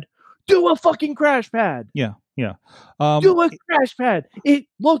crash pad, do a fucking crash pad. Yeah. Do a crash pad.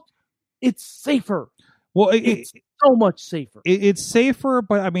 It's safer. Well, It's so much safer. It's safer,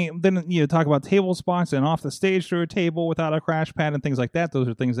 but I mean, then talk about table spots and off the stage through a table without a crash pad and things like that. Those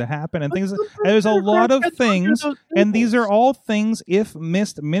are things that happen, and things. And there's a lot of things, and these are all things, if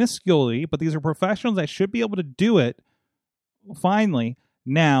missed minusculely, but these are professionals that should be able to do it. Finally,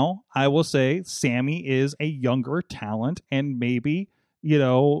 now I will say Sammy is a younger talent, and maybe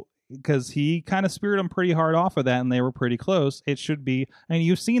because he kind of speared him pretty hard off of that, and they were pretty close. It should be, and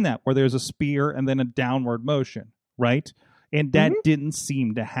you've seen that where there's a spear and then a downward motion. Right, and that didn't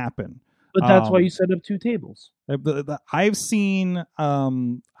seem to happen. But that's why you set up 2 tables. I've seen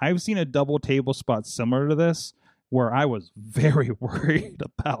a double table spot similar to this, where I was very worried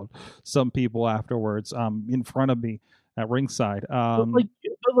about some people afterwards, in front of me at ringside.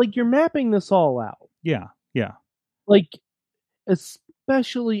 But you're mapping this all out. Yeah. Like,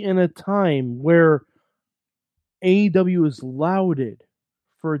 especially in a time where AEW is lauded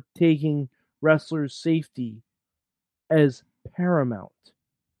for taking wrestlers' safety as paramount,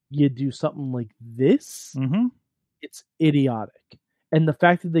 you do something like this, it's idiotic. And the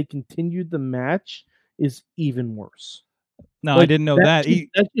fact that they continued the match is even worse. No, I didn't know that it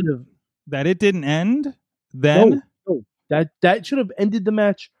didn't end then. No, that should have ended the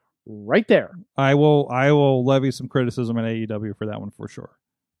match right there. I will levy some criticism at AEW for that one for sure.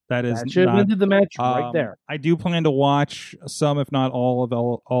 That should have ended the match right there. I do plan to watch some, if not all, of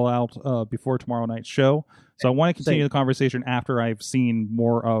All Out before tomorrow night's show. So I want to continue the conversation after I've seen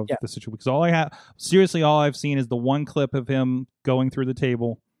more of the situation. Because all I've seen is the one clip of him going through the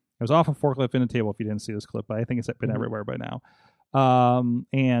table. It was off a forklift in the table. If you didn't see this clip, but I think it's been everywhere by now.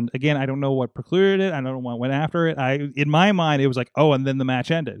 And again, I don't know what precluded it. I don't know what went after it. In my mind, it was like, and then the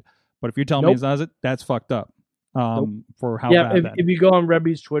match ended. But if you're telling me it does it, that's fucked up. For how bad if you go on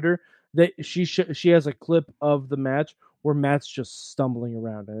Rebby's Twitter, she has a clip of the match where Matt's just stumbling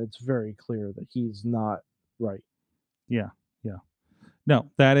around, and it's very clear that he's not right. Yeah. No,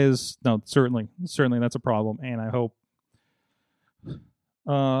 certainly that's a problem, and I hope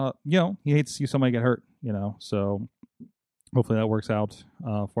he hates to see somebody get hurt, so hopefully that works out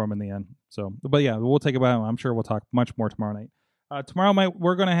for him in the end. So, but yeah, we'll take about it. I'm sure we'll talk much more tomorrow night. Tomorrow night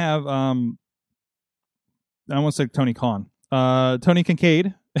we're going to have I want to say Tony Khan. Tony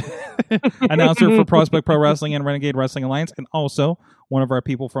Kincaid, announcer for Prospect Pro Wrestling and Renegade Wrestling Alliance, and also one of our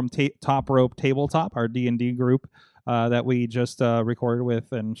people from Top Rope Tabletop, our D&D group that we just recorded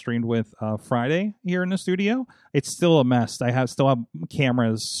with and streamed with Friday here in the studio. It's still a mess. I still have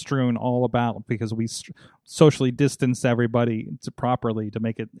cameras strewn all about because we socially distanced everybody properly to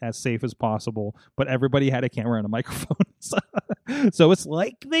make it as safe as possible. But everybody had a camera and a microphone. So it's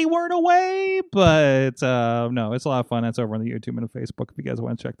like they weren't away, but no, it's a lot of fun. That's over on the YouTube and the Facebook if you guys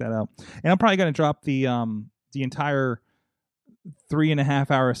want to check that out. And I'm probably going to drop the entire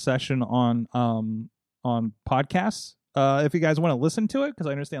 3.5 hour session on podcasts if you guys want to listen to it, because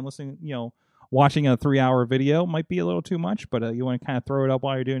I understand watching a 3-hour video might be a little too much, but you want to kind of throw it up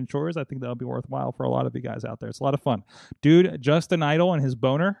while you're doing chores. I think that'll be worthwhile for a lot of you guys out there. It's a lot of fun. Dude, Justin Idol and his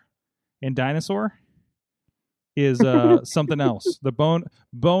boner in Dinosaur is something else. The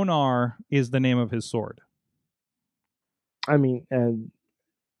Bonar is the name of his sword. I mean, and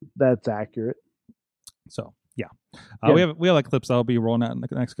that's accurate. So yeah. We have like clips that'll be rolling out in the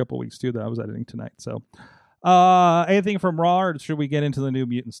next couple of weeks too that I was editing tonight. So anything from Raw, or should we get into the New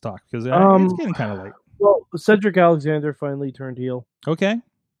Mutants talk? Because it's getting kind of late. Well, Cedric Alexander finally turned heel. Okay.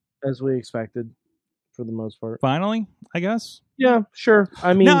 As we expected, for the most part. Finally, I guess. Yeah, sure.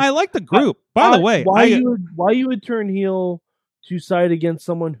 I mean, no, I like the group. By the way, why you would turn heel to side against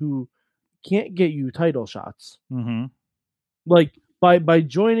someone who can't get you title shots? Mm-hmm. Like by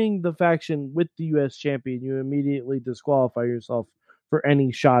joining the faction with the U.S. champion, you immediately disqualify yourself for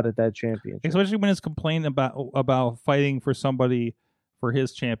any shot at that championship. Especially when it's complaining about fighting for somebody for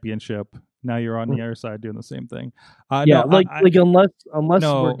his championship. Now you're on the other side doing the same thing. Unless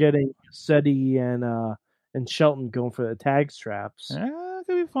we're getting Seti and Shelton going for the tag straps. It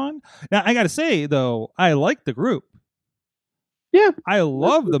could be fun. Now I got to say though, I like the group. Yeah, I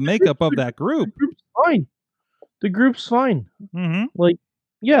love the makeup of that group. The group's fine. Mm-hmm.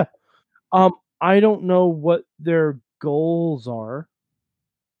 I don't know what their goals are,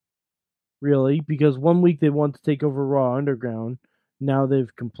 really, because one week they want to take over Raw Underground. Now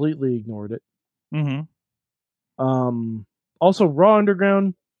they've completely ignored it. Mm-hmm. Also, Raw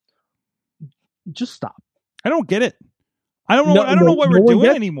Underground, just stop. I don't get it. I don't know. I don't know what we're doing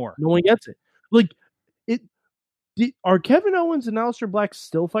anymore. No one gets it. Like, are Kevin Owens and Aleister Black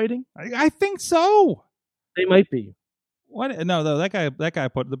still fighting? I think so. They might be. What? No, that guy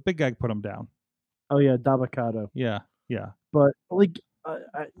the big guy put him down. Oh yeah, Dabakato. Yeah. But like,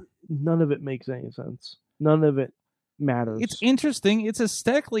 none of it makes any sense. None of it matters. It's interesting. It's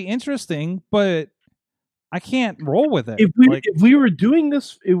aesthetically interesting, but I can't roll with it. If we were doing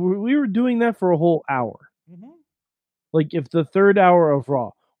this, if we were doing that for a whole hour, like if the third hour of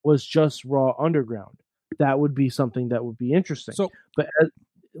Raw was just Raw Underground, that would be something that would be interesting. So, but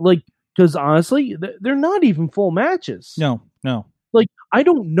because honestly, they're not even full matches. No. Like, I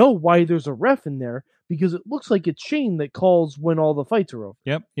don't know why there's a ref in there because it looks like it's Shane that calls when all the fights are over.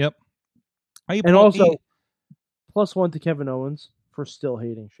 Yep. And also, +1 to Kevin Owens for still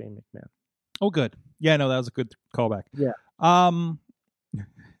hating Shane McMahon. Oh, good. Yeah, no, that was a good callback. Yeah.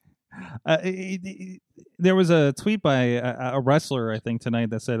 There was a tweet by a wrestler, I think,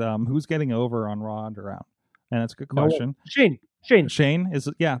 tonight that said, "Who's getting over on Raw Underground?" And that's a good question. Shane is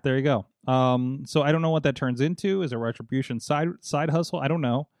there you go. So I don't know what that turns into. Is a Retribution side hustle? I don't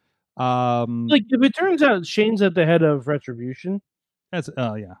know. Like if it turns out Shane's at the head of Retribution, that's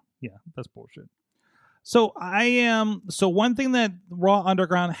that's bullshit. So so one thing that Raw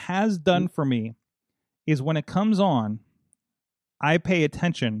Underground has done for me is when it comes on, I pay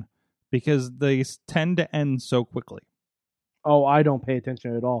attention because they tend to end so quickly. Oh, I don't pay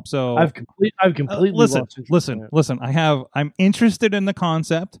attention at all. So I've completely lost interest. Listen. I'm interested in the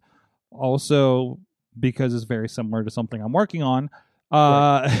concept, also because it's very similar to something I'm working on.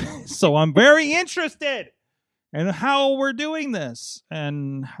 So I'm very interested in how we're doing this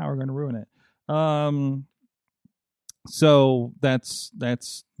and how we're going to ruin it. So that's.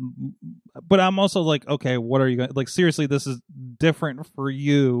 But I'm also like, okay, what are you going? Like, seriously, this is different for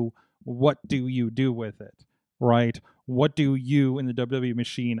you. What do you do with it? Right? What do you in the WWE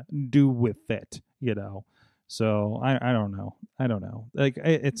machine do with it? You know, so I don't know. Like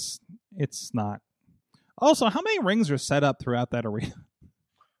it's not. Also, how many rings are set up throughout that arena?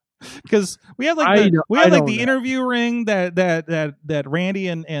 Because we have the interview ring that Randy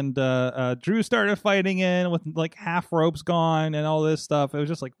and Drew started fighting in with like half ropes gone and all this stuff. It was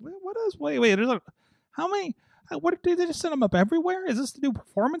just like, wait. There's how many? What did they just set them up everywhere? Is this the new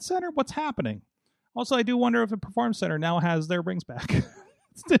performance center? What's happening? Also, I do wonder if the Performance Center now has their rings back.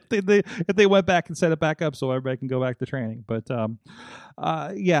 if they went back and set it back up so everybody can go back to training. But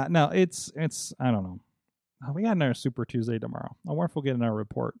it's I don't know. We got another Super Tuesday tomorrow. I wonder if we'll get another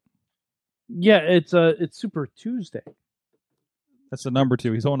report. Yeah, it's Super Tuesday. That's the number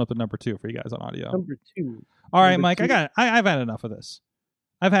 2. He's holding up the number 2 for you guys on audio. Number 2. All right, Mike. I've had enough of this.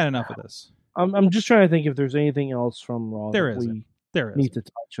 I'm just trying to think if there's anything else from Raw there we is need to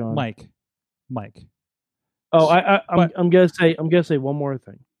touch on. Mike. Oh, I'm gonna say one more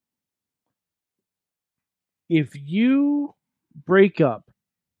thing. If you break up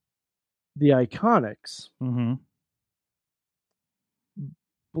the Iconics,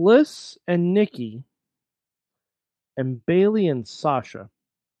 Bliss and Nikki, and Bayley and Sasha,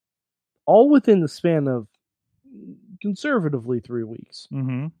 all within the span of conservatively 3 weeks,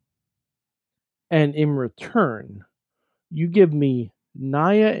 and in return, you give me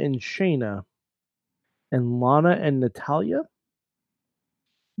Nia and Shayna and Lana and Natalya,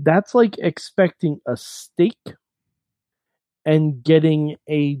 that's like expecting a steak and getting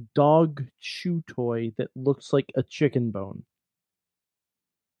a dog chew toy that looks like a chicken bone.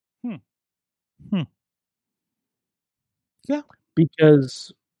 Yeah.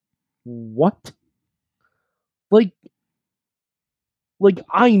 Because what? Like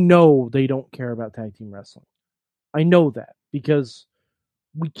I know they don't care about tag team wrestling. I know that because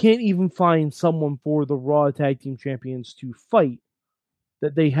we can't even find someone for the Raw Tag Team Champions to fight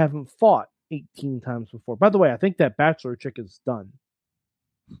that they haven't fought 18 times before. By the way, I think that Bachelor chick is done.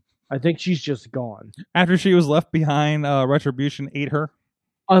 I think she's just gone. After she was left behind, Retribution ate her?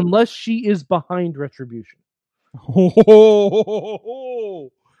 Unless she is behind Retribution.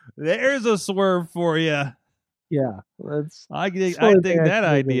 Oh, there's a swerve for you. Yeah. I dig that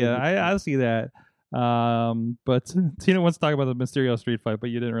idea. I see that. But Tina wants to talk about the Mysterio street fight, but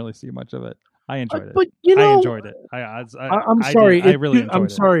you didn't really see much of it. I enjoyed it. But I enjoyed it. I'm sorry. I really enjoyed it. I'm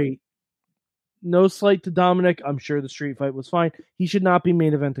sorry. No slight to Dominic. I'm sure the street fight was fine. He should not be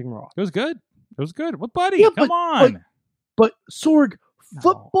main eventing Raw. It was good. What, buddy? Come on. But Sorg,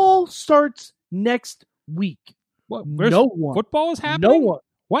 football starts next week. What? No one. Football is happening? No one.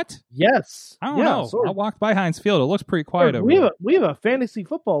 What? Yes. I don't know. Sorg. I walked by Heinz Field. It looks pretty quiet over there. We have a fantasy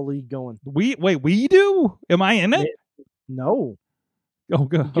football league going. We do? Am I in it? No, Oh,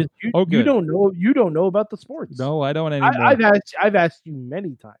 good. because Oh, good. you don't know about the sports. No, I don't anymore. I've asked you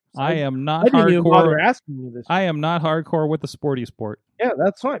many times. I am I not didn't even bother hardcore. asking you this. I am not hardcore with the sporty sport. Yeah,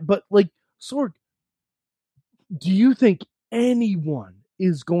 that's fine. But like, Sorg, do you think anyone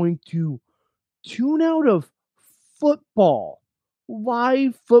is going to tune out of football,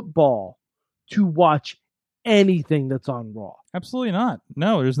 live football, to watch anything that's on Raw? Absolutely not.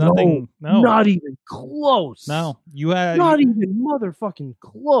 No, there's nothing. No, Not even close. no. You had Not even motherfucking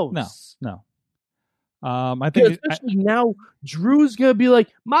close. no. I think Especially now, Drew's gonna be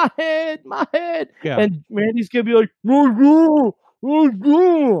like, my head, Yeah. and Randy's gonna be like, oh,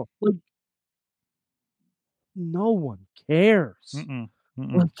 like, no one cares Mm-mm.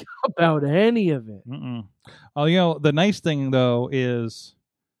 like, about any of it. Mm-mm. Oh, the nice thing though is,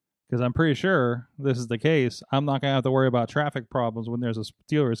 because I'm pretty sure this is the case, I'm not gonna have to worry about traffic problems when there's a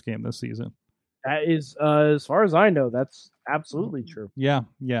Steelers game this season. That is, as far as I know, that's absolutely true. Yeah.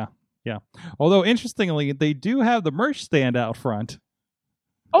 Although interestingly, they do have the merch stand out front.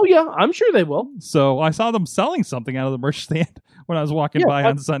 Oh yeah, I'm sure they will. So I saw them selling something out of the merch stand when I was walking by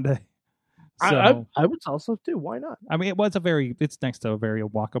on Sunday. So I would sell stuff too. Why not? I mean, it's next to a very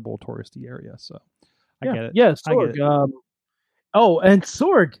walkable touristy area, so I get it. Yeah, I get Sorg. And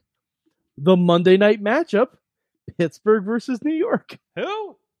Sorg, the Monday night matchup, Pittsburgh versus New York.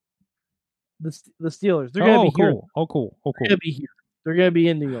 Who? The Steelers. They're gonna be here. Cool. Oh, cool. They're gonna be here. They're gonna be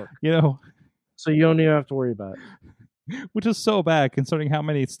in New York. So you don't even have to worry about it. Which is so bad considering how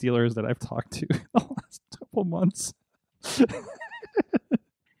many Steelers that I've talked to in the last couple months.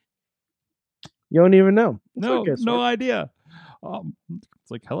 You don't even know. It's No, okay, no Sorg. idea.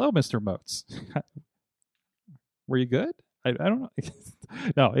 It's like, hello, Mr. Moats. Were you good? I don't know.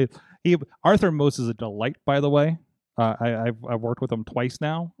 No, Arthur Moats is a delight, by the way. I've worked with him twice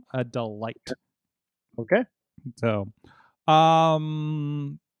now. A delight. Okay. So,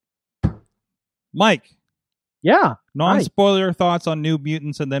 Mike. Yeah. Non-spoiler thoughts on New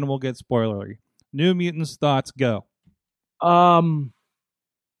Mutants, and then we'll get spoilery. New Mutants thoughts, go.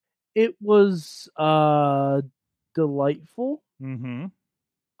 It was delightful.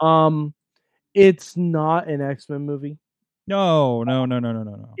 Mm-hmm. It's not an X-Men movie. No.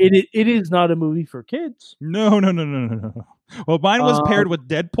 It is not a movie for kids. No. Well, mine was paired with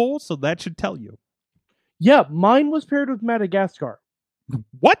Deadpool, so that should tell you. Yeah, mine was paired with Madagascar.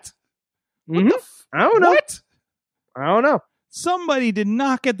 What? Mm-hmm. I don't know. What? I don't know. Somebody did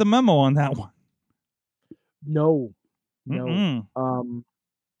not get the memo on that one. No. Mm-mm.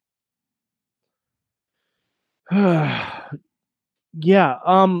 Yeah.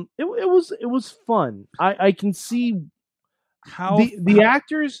 It was fun. I can see How the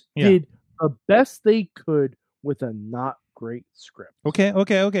actors Yeah. did the best they could with a not great script.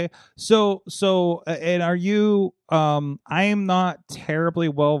 Okay. So, and are you? I am not terribly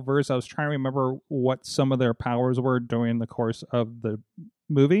well versed. I was trying to remember what some of their powers were during the course of the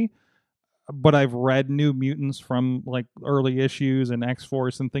movie, but I've read New Mutants from like early issues and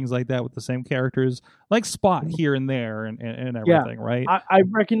X-Force and things like that with the same characters, like Spot here and there and everything, right? I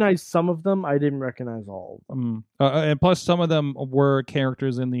recognized some of them. I didn't recognize all of them. And plus, some of them were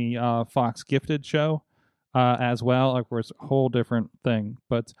characters in the Fox Gifted show. As well, of course, a whole different thing.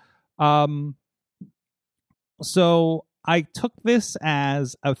 But so I took this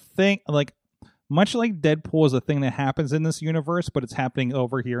as a thing, like much like Deadpool is a thing that happens in this universe, but it's happening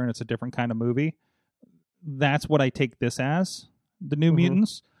over here and it's a different kind of movie. That's what I take this as, the New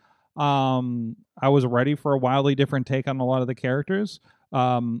Mutants. I was ready for a wildly different take on a lot of the characters.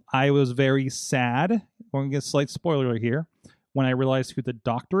 I was very sad. We're going to get a slight spoiler here. When I realized who the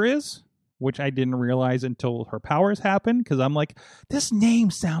Doctor is, which I didn't realize until her powers happened, because I'm like, this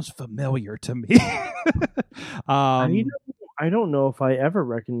name sounds familiar to me. I don't know if I ever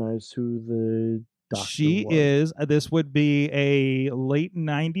recognized who the Doctor She was. is. This would be a late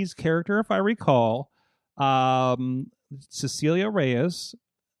 90s character, if I recall. Cecilia Reyes.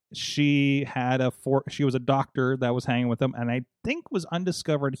 She had she was a doctor that was hanging with them, and I think was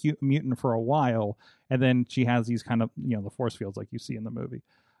undiscovered mutant for a while. And then she has these kind of, the force fields like you see in the movie.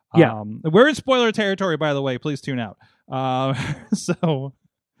 Yeah. We're in spoiler territory, by the way. Please tune out. So.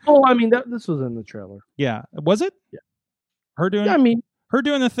 Oh, I mean, this was in the trailer. Yeah. Was it? Yeah. Her doing. Yeah, I mean, her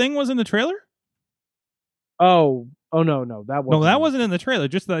doing the thing was in the trailer. Oh no, that wasn't. No, that wasn't in the trailer.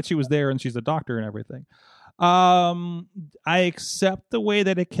 Just that she was there and she's a doctor and everything. I accept the way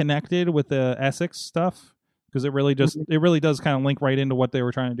that it connected with the Essex stuff, because it really does kind of link right into what they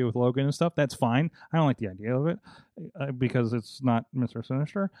were trying to do with Logan and stuff. That's fine. I don't like the idea of it because it's not Mr.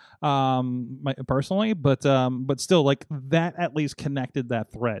 Sinister, personally, but still, like, that at least connected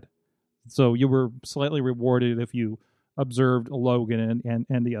that thread. So you were slightly rewarded if you observed Logan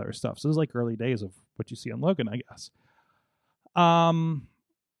and the other stuff. So this is like early days of what you see on Logan, I guess.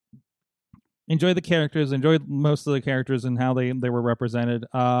 Enjoy the characters. Enjoyed most of the characters and how they were represented.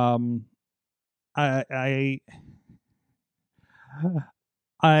 I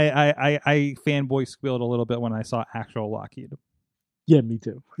fanboy squealed a little bit when I saw actual Lockheed. Yeah, me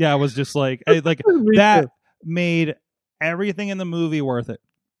too. Yeah, I was just like Me that too. made everything in the movie worth it.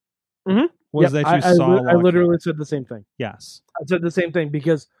 Mhm. Was Yep, that you saw I Lockheed. literally said the same thing. Yes. I said the same thing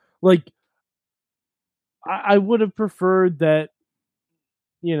because, like, I would have preferred that,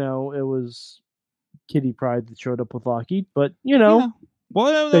 you know, it was Kitty Pryde that showed up with Lockheed, but you know, Yeah.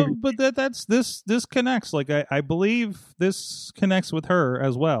 Well, Figured. but that's this connects. Like I believe this connects with her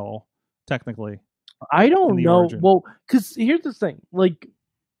as well, technically. I in don't the know. origin. Well, because here's the thing, like,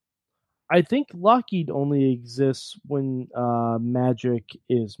 I think Lockheed only exists when magic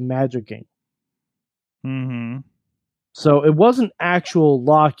is magicking. Mm-hmm. So it wasn't actual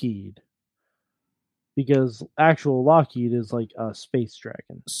Lockheed, because actual Lockheed is like a space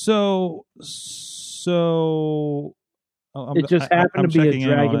dragon. So It just happened to be a checking in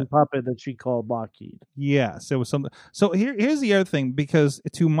on dragon it. puppet that she called Lockheed. Yes, it was something. So here's the other thing, because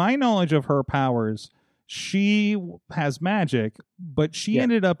to my knowledge of her powers, she has magic, but she Yeah.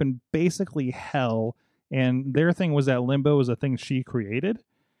 ended up in basically hell, and their thing was that limbo was a thing she created.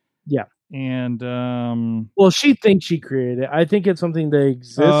 Yeah. And Well, she thinks she created it. I think it's something that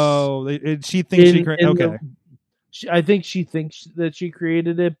exists. oh, she thinks she created. in Okay, I think she thinks that she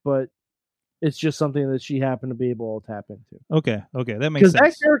created it, but it's just something that she happened to be able to tap into. okay, that makes Because that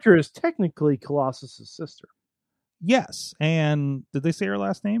sense. character is technically Colossus's sister. Yes, and did they say her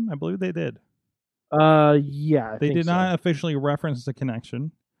last name? I believe they did. Yeah, I They think did so. not officially reference the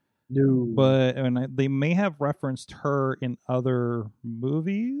connection. No, But they may have referenced her in other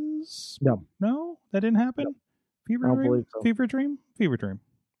movies. No. That didn't happen. Fever I don't Dream? believe so. Fever Dream. Favorite dream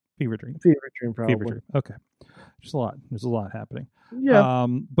Fever probably. Dream. Okay, just a lot. There's a lot happening. Yeah,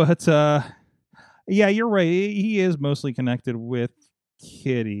 But yeah, you're right. He is mostly connected with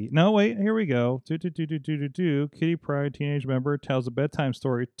Kitty. No, wait. Here we go. Kitty Pryde, teenage member, tells a bedtime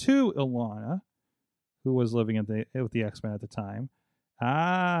story to Ilana, who was living with the X-Men at the time.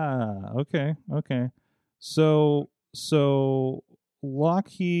 Ah, okay. So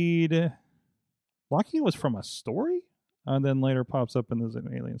Lockheed was from a story, and then later pops up in this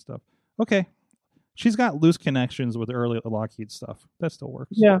alien stuff. Okay, she's got loose connections with early Lockheed stuff. That still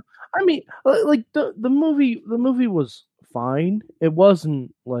works. yeah. I mean, like the movie was fine. It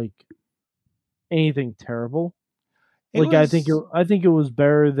wasn't like anything terrible. I think it was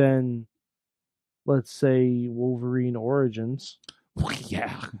better than, let's say, Wolverine Origins.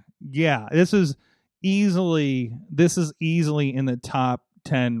 Yeah. This is easily in the top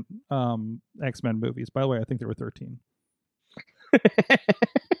 10 X-Men movies. By the way, I think there were 13.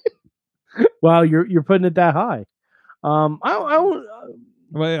 Wow, you're putting it that high. Well,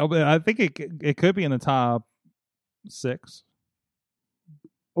 I think it could be in the top 6.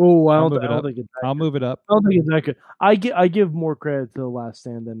 Oh, I I'll don't move it up. think it's that I'll good. move it up. I don't think it's that good. I give more credit to The Last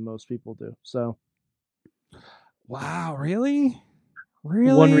Stand than most people do. So Wow, really?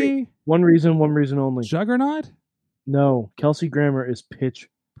 one reason only. Juggernaut? No, Kelsey Grammer is pitch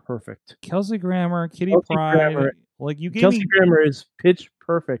perfect. Kelsey Grammer, Kitty Kelsey Pryde. Grammer- Like you gave Kelsey me Grammer is pitch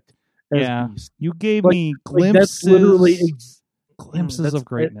perfect. As Yeah. Beast. You gave Like- me Like, glimpses that's literally glimpses of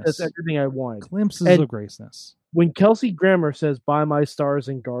greatness. That's everything I wanted. Glimpses And- of greatness. When Kelsey Grammer says "By my stars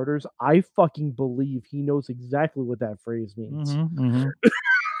and garters," I fucking believe he knows exactly what that phrase means.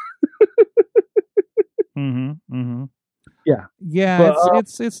 Yeah. Yeah, But,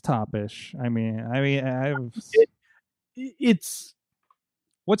 it's top-ish. I mean, It's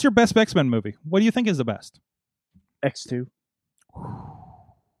what's your best X-Men movie? What do you think is the best? X2.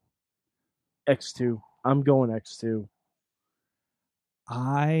 X2. I'm going X2.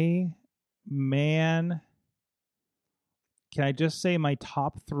 Can I just say my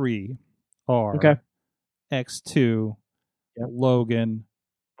top 3 are Okay. X2, Yep. Logan,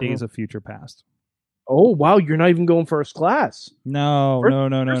 Days Mhm. of Future Past. Oh wow, you're not even going first class. No.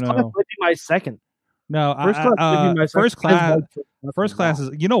 First class might be my second. No, First class might be my second. first class. I like First class is.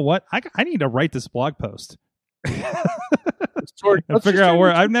 You know what? I need to write this blog post. Sorg, and figure out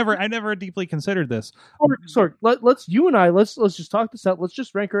where I never deeply considered this. Sorg, let's you and I let's just talk this out. Let's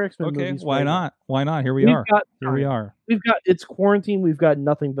just rank our X-Men Okay, movies. why right not? Why not? Here we We've are. got Here we time. are. It's quarantine. We've got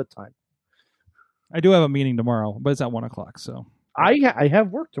nothing but time. I do have a meeting tomorrow, but it's at 1:00. So I have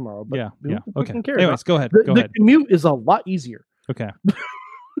work tomorrow. But yeah. who Okay. fucking cares? Anyways, go ahead. The commute is a lot easier. Okay.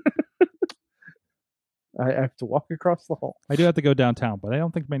 I have to walk across the hall. I do have to go downtown, but I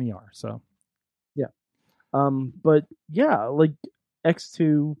don't think many are. So Yeah. But yeah, like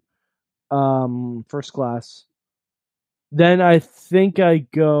X2, First Class. Then I think I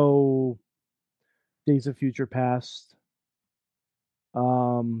go Days of Future Past.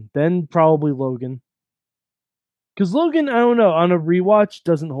 Then probably Logan. Because Logan, I don't know, on a rewatch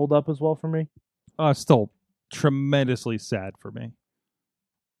doesn't hold up as well for me. Still tremendously sad for me.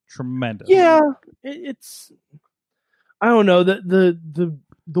 Tremendous. Yeah, it's. I don't know, the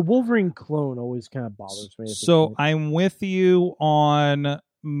Wolverine clone always kind of bothers me. So I'm with you on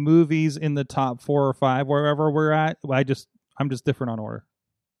movies in the top 4 or 5 wherever we're at. I'm just different on order.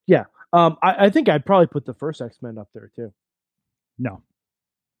 Yeah. I think I'd probably put the first X-Men up there too. No.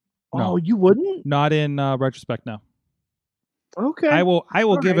 Oh, you wouldn't? Not in retrospect, no. Okay. I will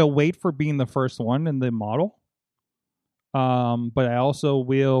give right. it weight for being the first one in the model. But I also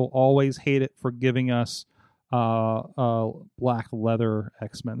will always hate it for giving us black leather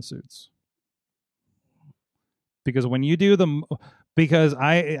X-Men suits. Because when you do them, because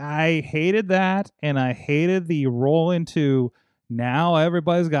I hated that, and I hated the roll into now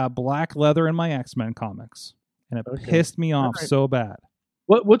everybody's got black leather in my X-Men comics, and it pissed me off so bad.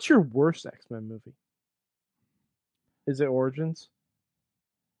 What's your worst X-Men movie? Is it Origins?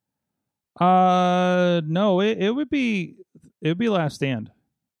 No, it would be Last Stand.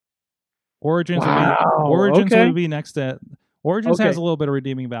 Origins would be next to Origins has a little bit of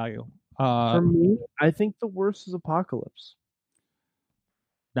redeeming value. For me, I think the worst is Apocalypse.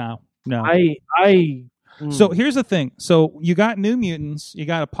 No. So here's the thing. So you got New Mutants, you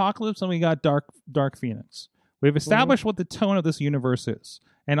got Apocalypse, and we got Dark Phoenix. We've established what the tone of this universe is,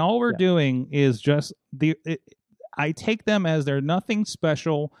 and all we're doing is just I take them as they're nothing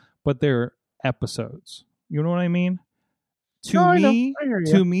special, but they're episodes. You know what I mean?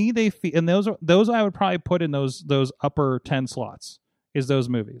 To me, they feel, and those I would probably put in those upper 10 slots. Is those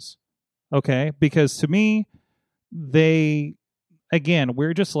movies, okay? Because to me, we're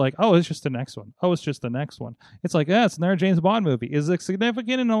just like, oh, it's just the next one. Oh, it's just the next one. It's like, it's another James Bond movie. Is it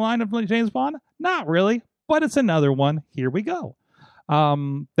significant in the line of James Bond? Not really, but it's another one. Here we go.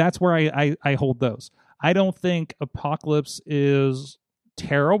 That's where I hold those. I don't think Apocalypse is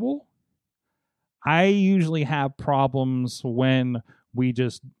terrible. I usually have problems when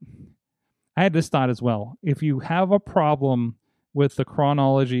I had this thought as well. If you have a problem with the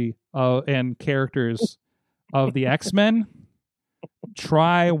chronology and characters of the X-Men,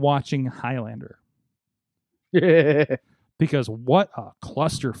 try watching Highlander. Because what a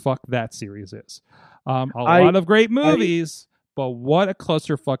clusterfuck that series is. A lot of great movies, but what a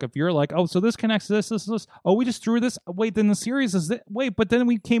clusterfuck. If you're like, oh, so this connects to this. Oh, we just drew this. Wait, then the series is this. Wait, but then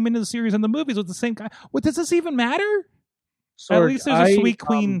we came into the series and the movies with the same guy. What, does this even matter? At least there's a Sweet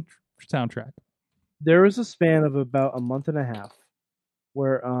Queen soundtrack. There was a span of about a month and a half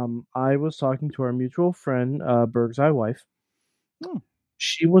where I was talking to our mutual friend, Berg's wife.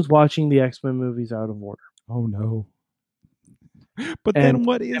 She was watching the X-Men movies out of order. Oh, no. But then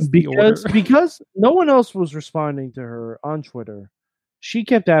what is the order? Because no one else was responding to her on Twitter, she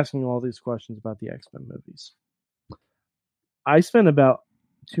kept asking all these questions about the X-Men movies. I spent about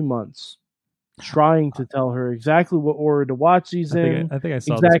 2 months trying to tell her exactly what order to watch these in. I think I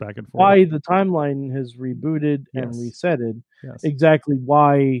saw this back and forth. Why the timeline has rebooted and resetted. Yes. Exactly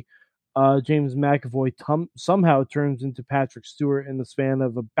why James McAvoy somehow turns into Patrick Stewart in the span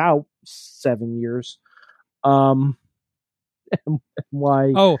of about 7 years.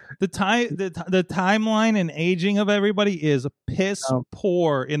 Why? Oh, the timeline and aging of everybody is piss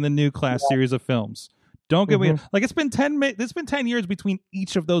poor in the New Class series of films. Don't get me like it's been 10 years between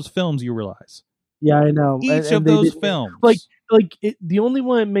each of those films. You realize? Yeah, I know. Each of those films, the only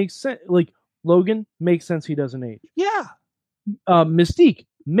one that makes sense, like Logan, makes sense. He doesn't age. Yeah. Mystique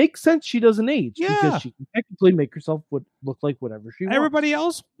makes sense. She doesn't age because she can technically make herself look like whatever she wants. Everybody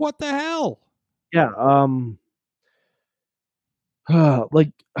else, what the hell? Yeah.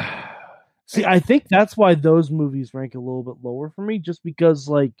 See, I think that's why those movies rank a little bit lower for me, just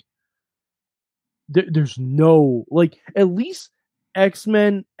because there's no at least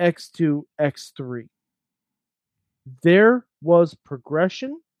X-Men X2 X3 there was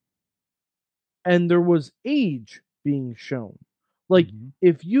progression and there was age being shown.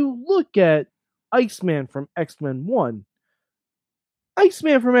 If you look at Iceman from X-Men 1,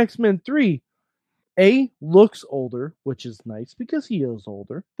 Iceman from X-Men 3 looks older, which is nice because he is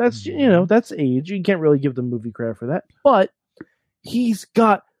older. That's that's age. You can't really give the movie credit for that. But he's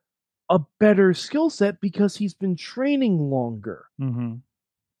got a better skill set because he's been training longer. Mm-hmm.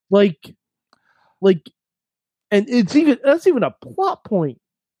 And that's even a plot point.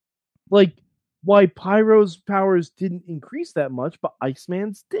 Why Pyro's powers didn't increase that much, but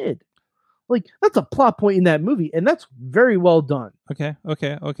Iceman's did. Like, that's a plot point in that movie, and that's very well done. Okay.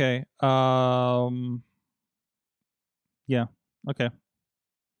 Yeah. Okay.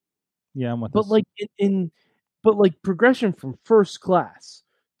 Yeah, I'm with But this. like but like progression from First Class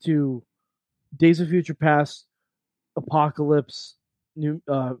to Days of Future Past, Apocalypse, New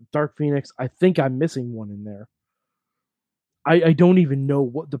Dark Phoenix. I think I'm missing one in there. I don't even know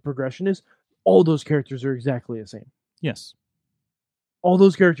what the progression is. All those characters are exactly the same. Yes. All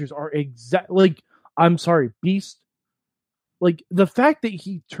those characters are like, I'm sorry, Beast. Like, the fact that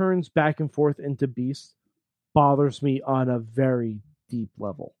he turns back and forth into Beast bothers me on a very deep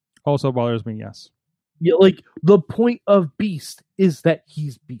level. Also bothers me, yes. Yeah, like, the point of Beast is that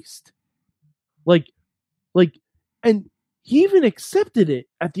he's Beast. Like, and he even accepted it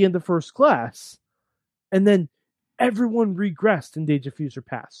at the end of First Class, and then everyone regressed in Days of Future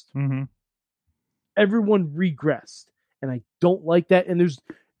Past. Mm-hmm. Everyone regressed, and I don't like that. And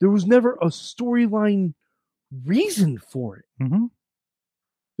there was never a storyline reason for it. Mm-hmm.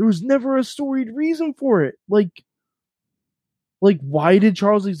 There was never a storied reason for it. Like, why did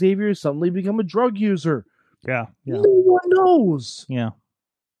Charles Xavier suddenly become a drug user? Yeah. No one knows. Yeah.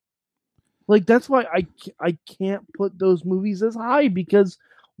 Like, that's why I can't put those movies as high, because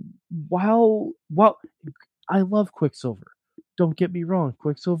while I love Quicksilver, don't get me wrong,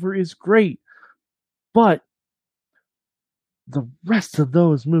 Quicksilver is great, but the rest of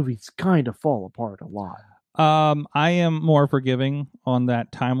those movies kind of fall apart a lot. I am more forgiving on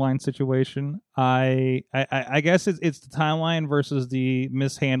that timeline situation. I guess it's the timeline versus the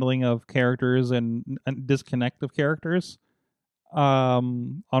mishandling of characters and disconnect of characters.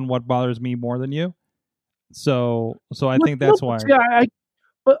 On what bothers me more than you. So I think that's why. Yeah,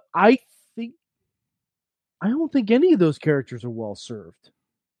 I don't think any of those characters are well served.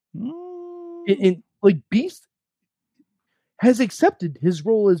 In like, Beast has accepted his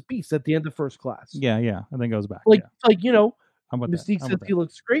role as Beast at the end of First Class. Yeah, and then goes back. Like, I'm with Mystique that. says he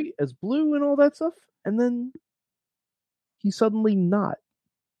looks great as Blue and all that stuff, and then he's suddenly not.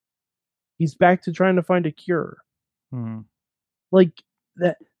 He's back to trying to find a cure. Mm-hmm. Like,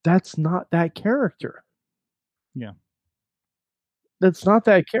 that's not that character. Yeah. That's not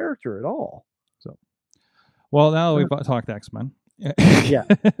that character at all. So, well, now we've talked X-Men. Yeah.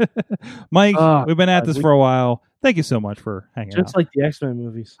 Mike, we've been at this for a while. Thank you so much for hanging out. Just like the X-Men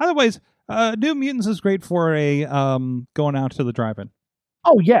movies. Otherwise, New Mutants is great for a going out to the drive-in.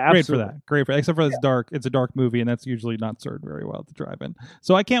 Oh yeah, absolutely. Great for that. Great for, except for it's dark. It's a dark movie, and that's usually not served very well at the drive-in.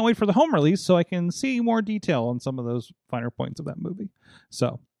 So I can't wait for the home release so I can see more detail on some of those finer points of that movie.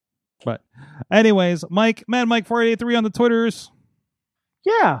 So, but anyways, Mike, Mad Mike 483 on the Twitters.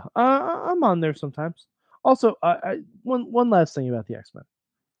 Yeah, I'm on there sometimes. Also, one last thing about the X-Men.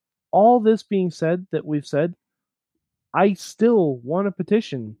 All this being said that we've said, I still want a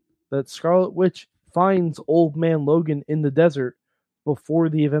petition that Scarlet Witch finds Old Man Logan in the desert before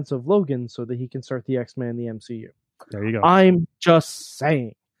the events of Logan so that he can start the X-Men in the MCU. There you go. I'm just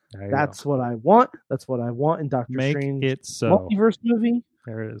saying. That's what I want. That's what I want in Doctor Strange. Make it so. Multiverse movie.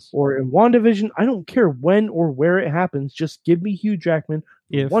 There it is. Or in WandaVision. I don't care when or where it happens. Just give me Hugh Jackman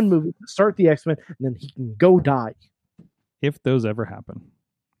for one movie to start the X-Men, and then he can go die. If those ever happen.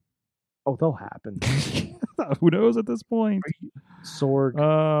 Oh, they'll happen. Who knows at this point? Sorg.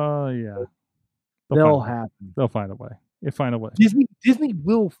 Yeah. They'll happen. They'll find a way. Find a way. Disney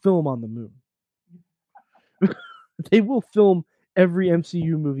will film on the moon. They will film every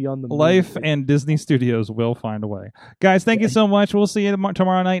MCU movie on the moon. Life and Disney Studios will find a way. Guys, thank you so much. We'll see you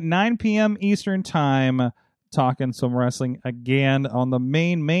tomorrow night, 9 p.m. Eastern Time, talking some wrestling again on the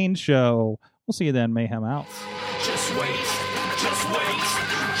main show. We'll see you then. Mayhem out. Just wait, just wait,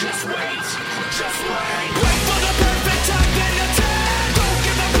 just wait, just wait. Wait for the perfect time, then attack. Don't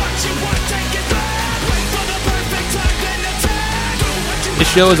give up what you want, take it back. Wait for the perfect time, then attack. Do what you This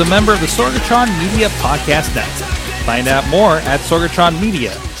show is a member of the Sorgatron Media Podcast Network. Find out more at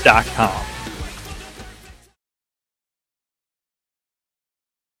sorgatronmedia.com.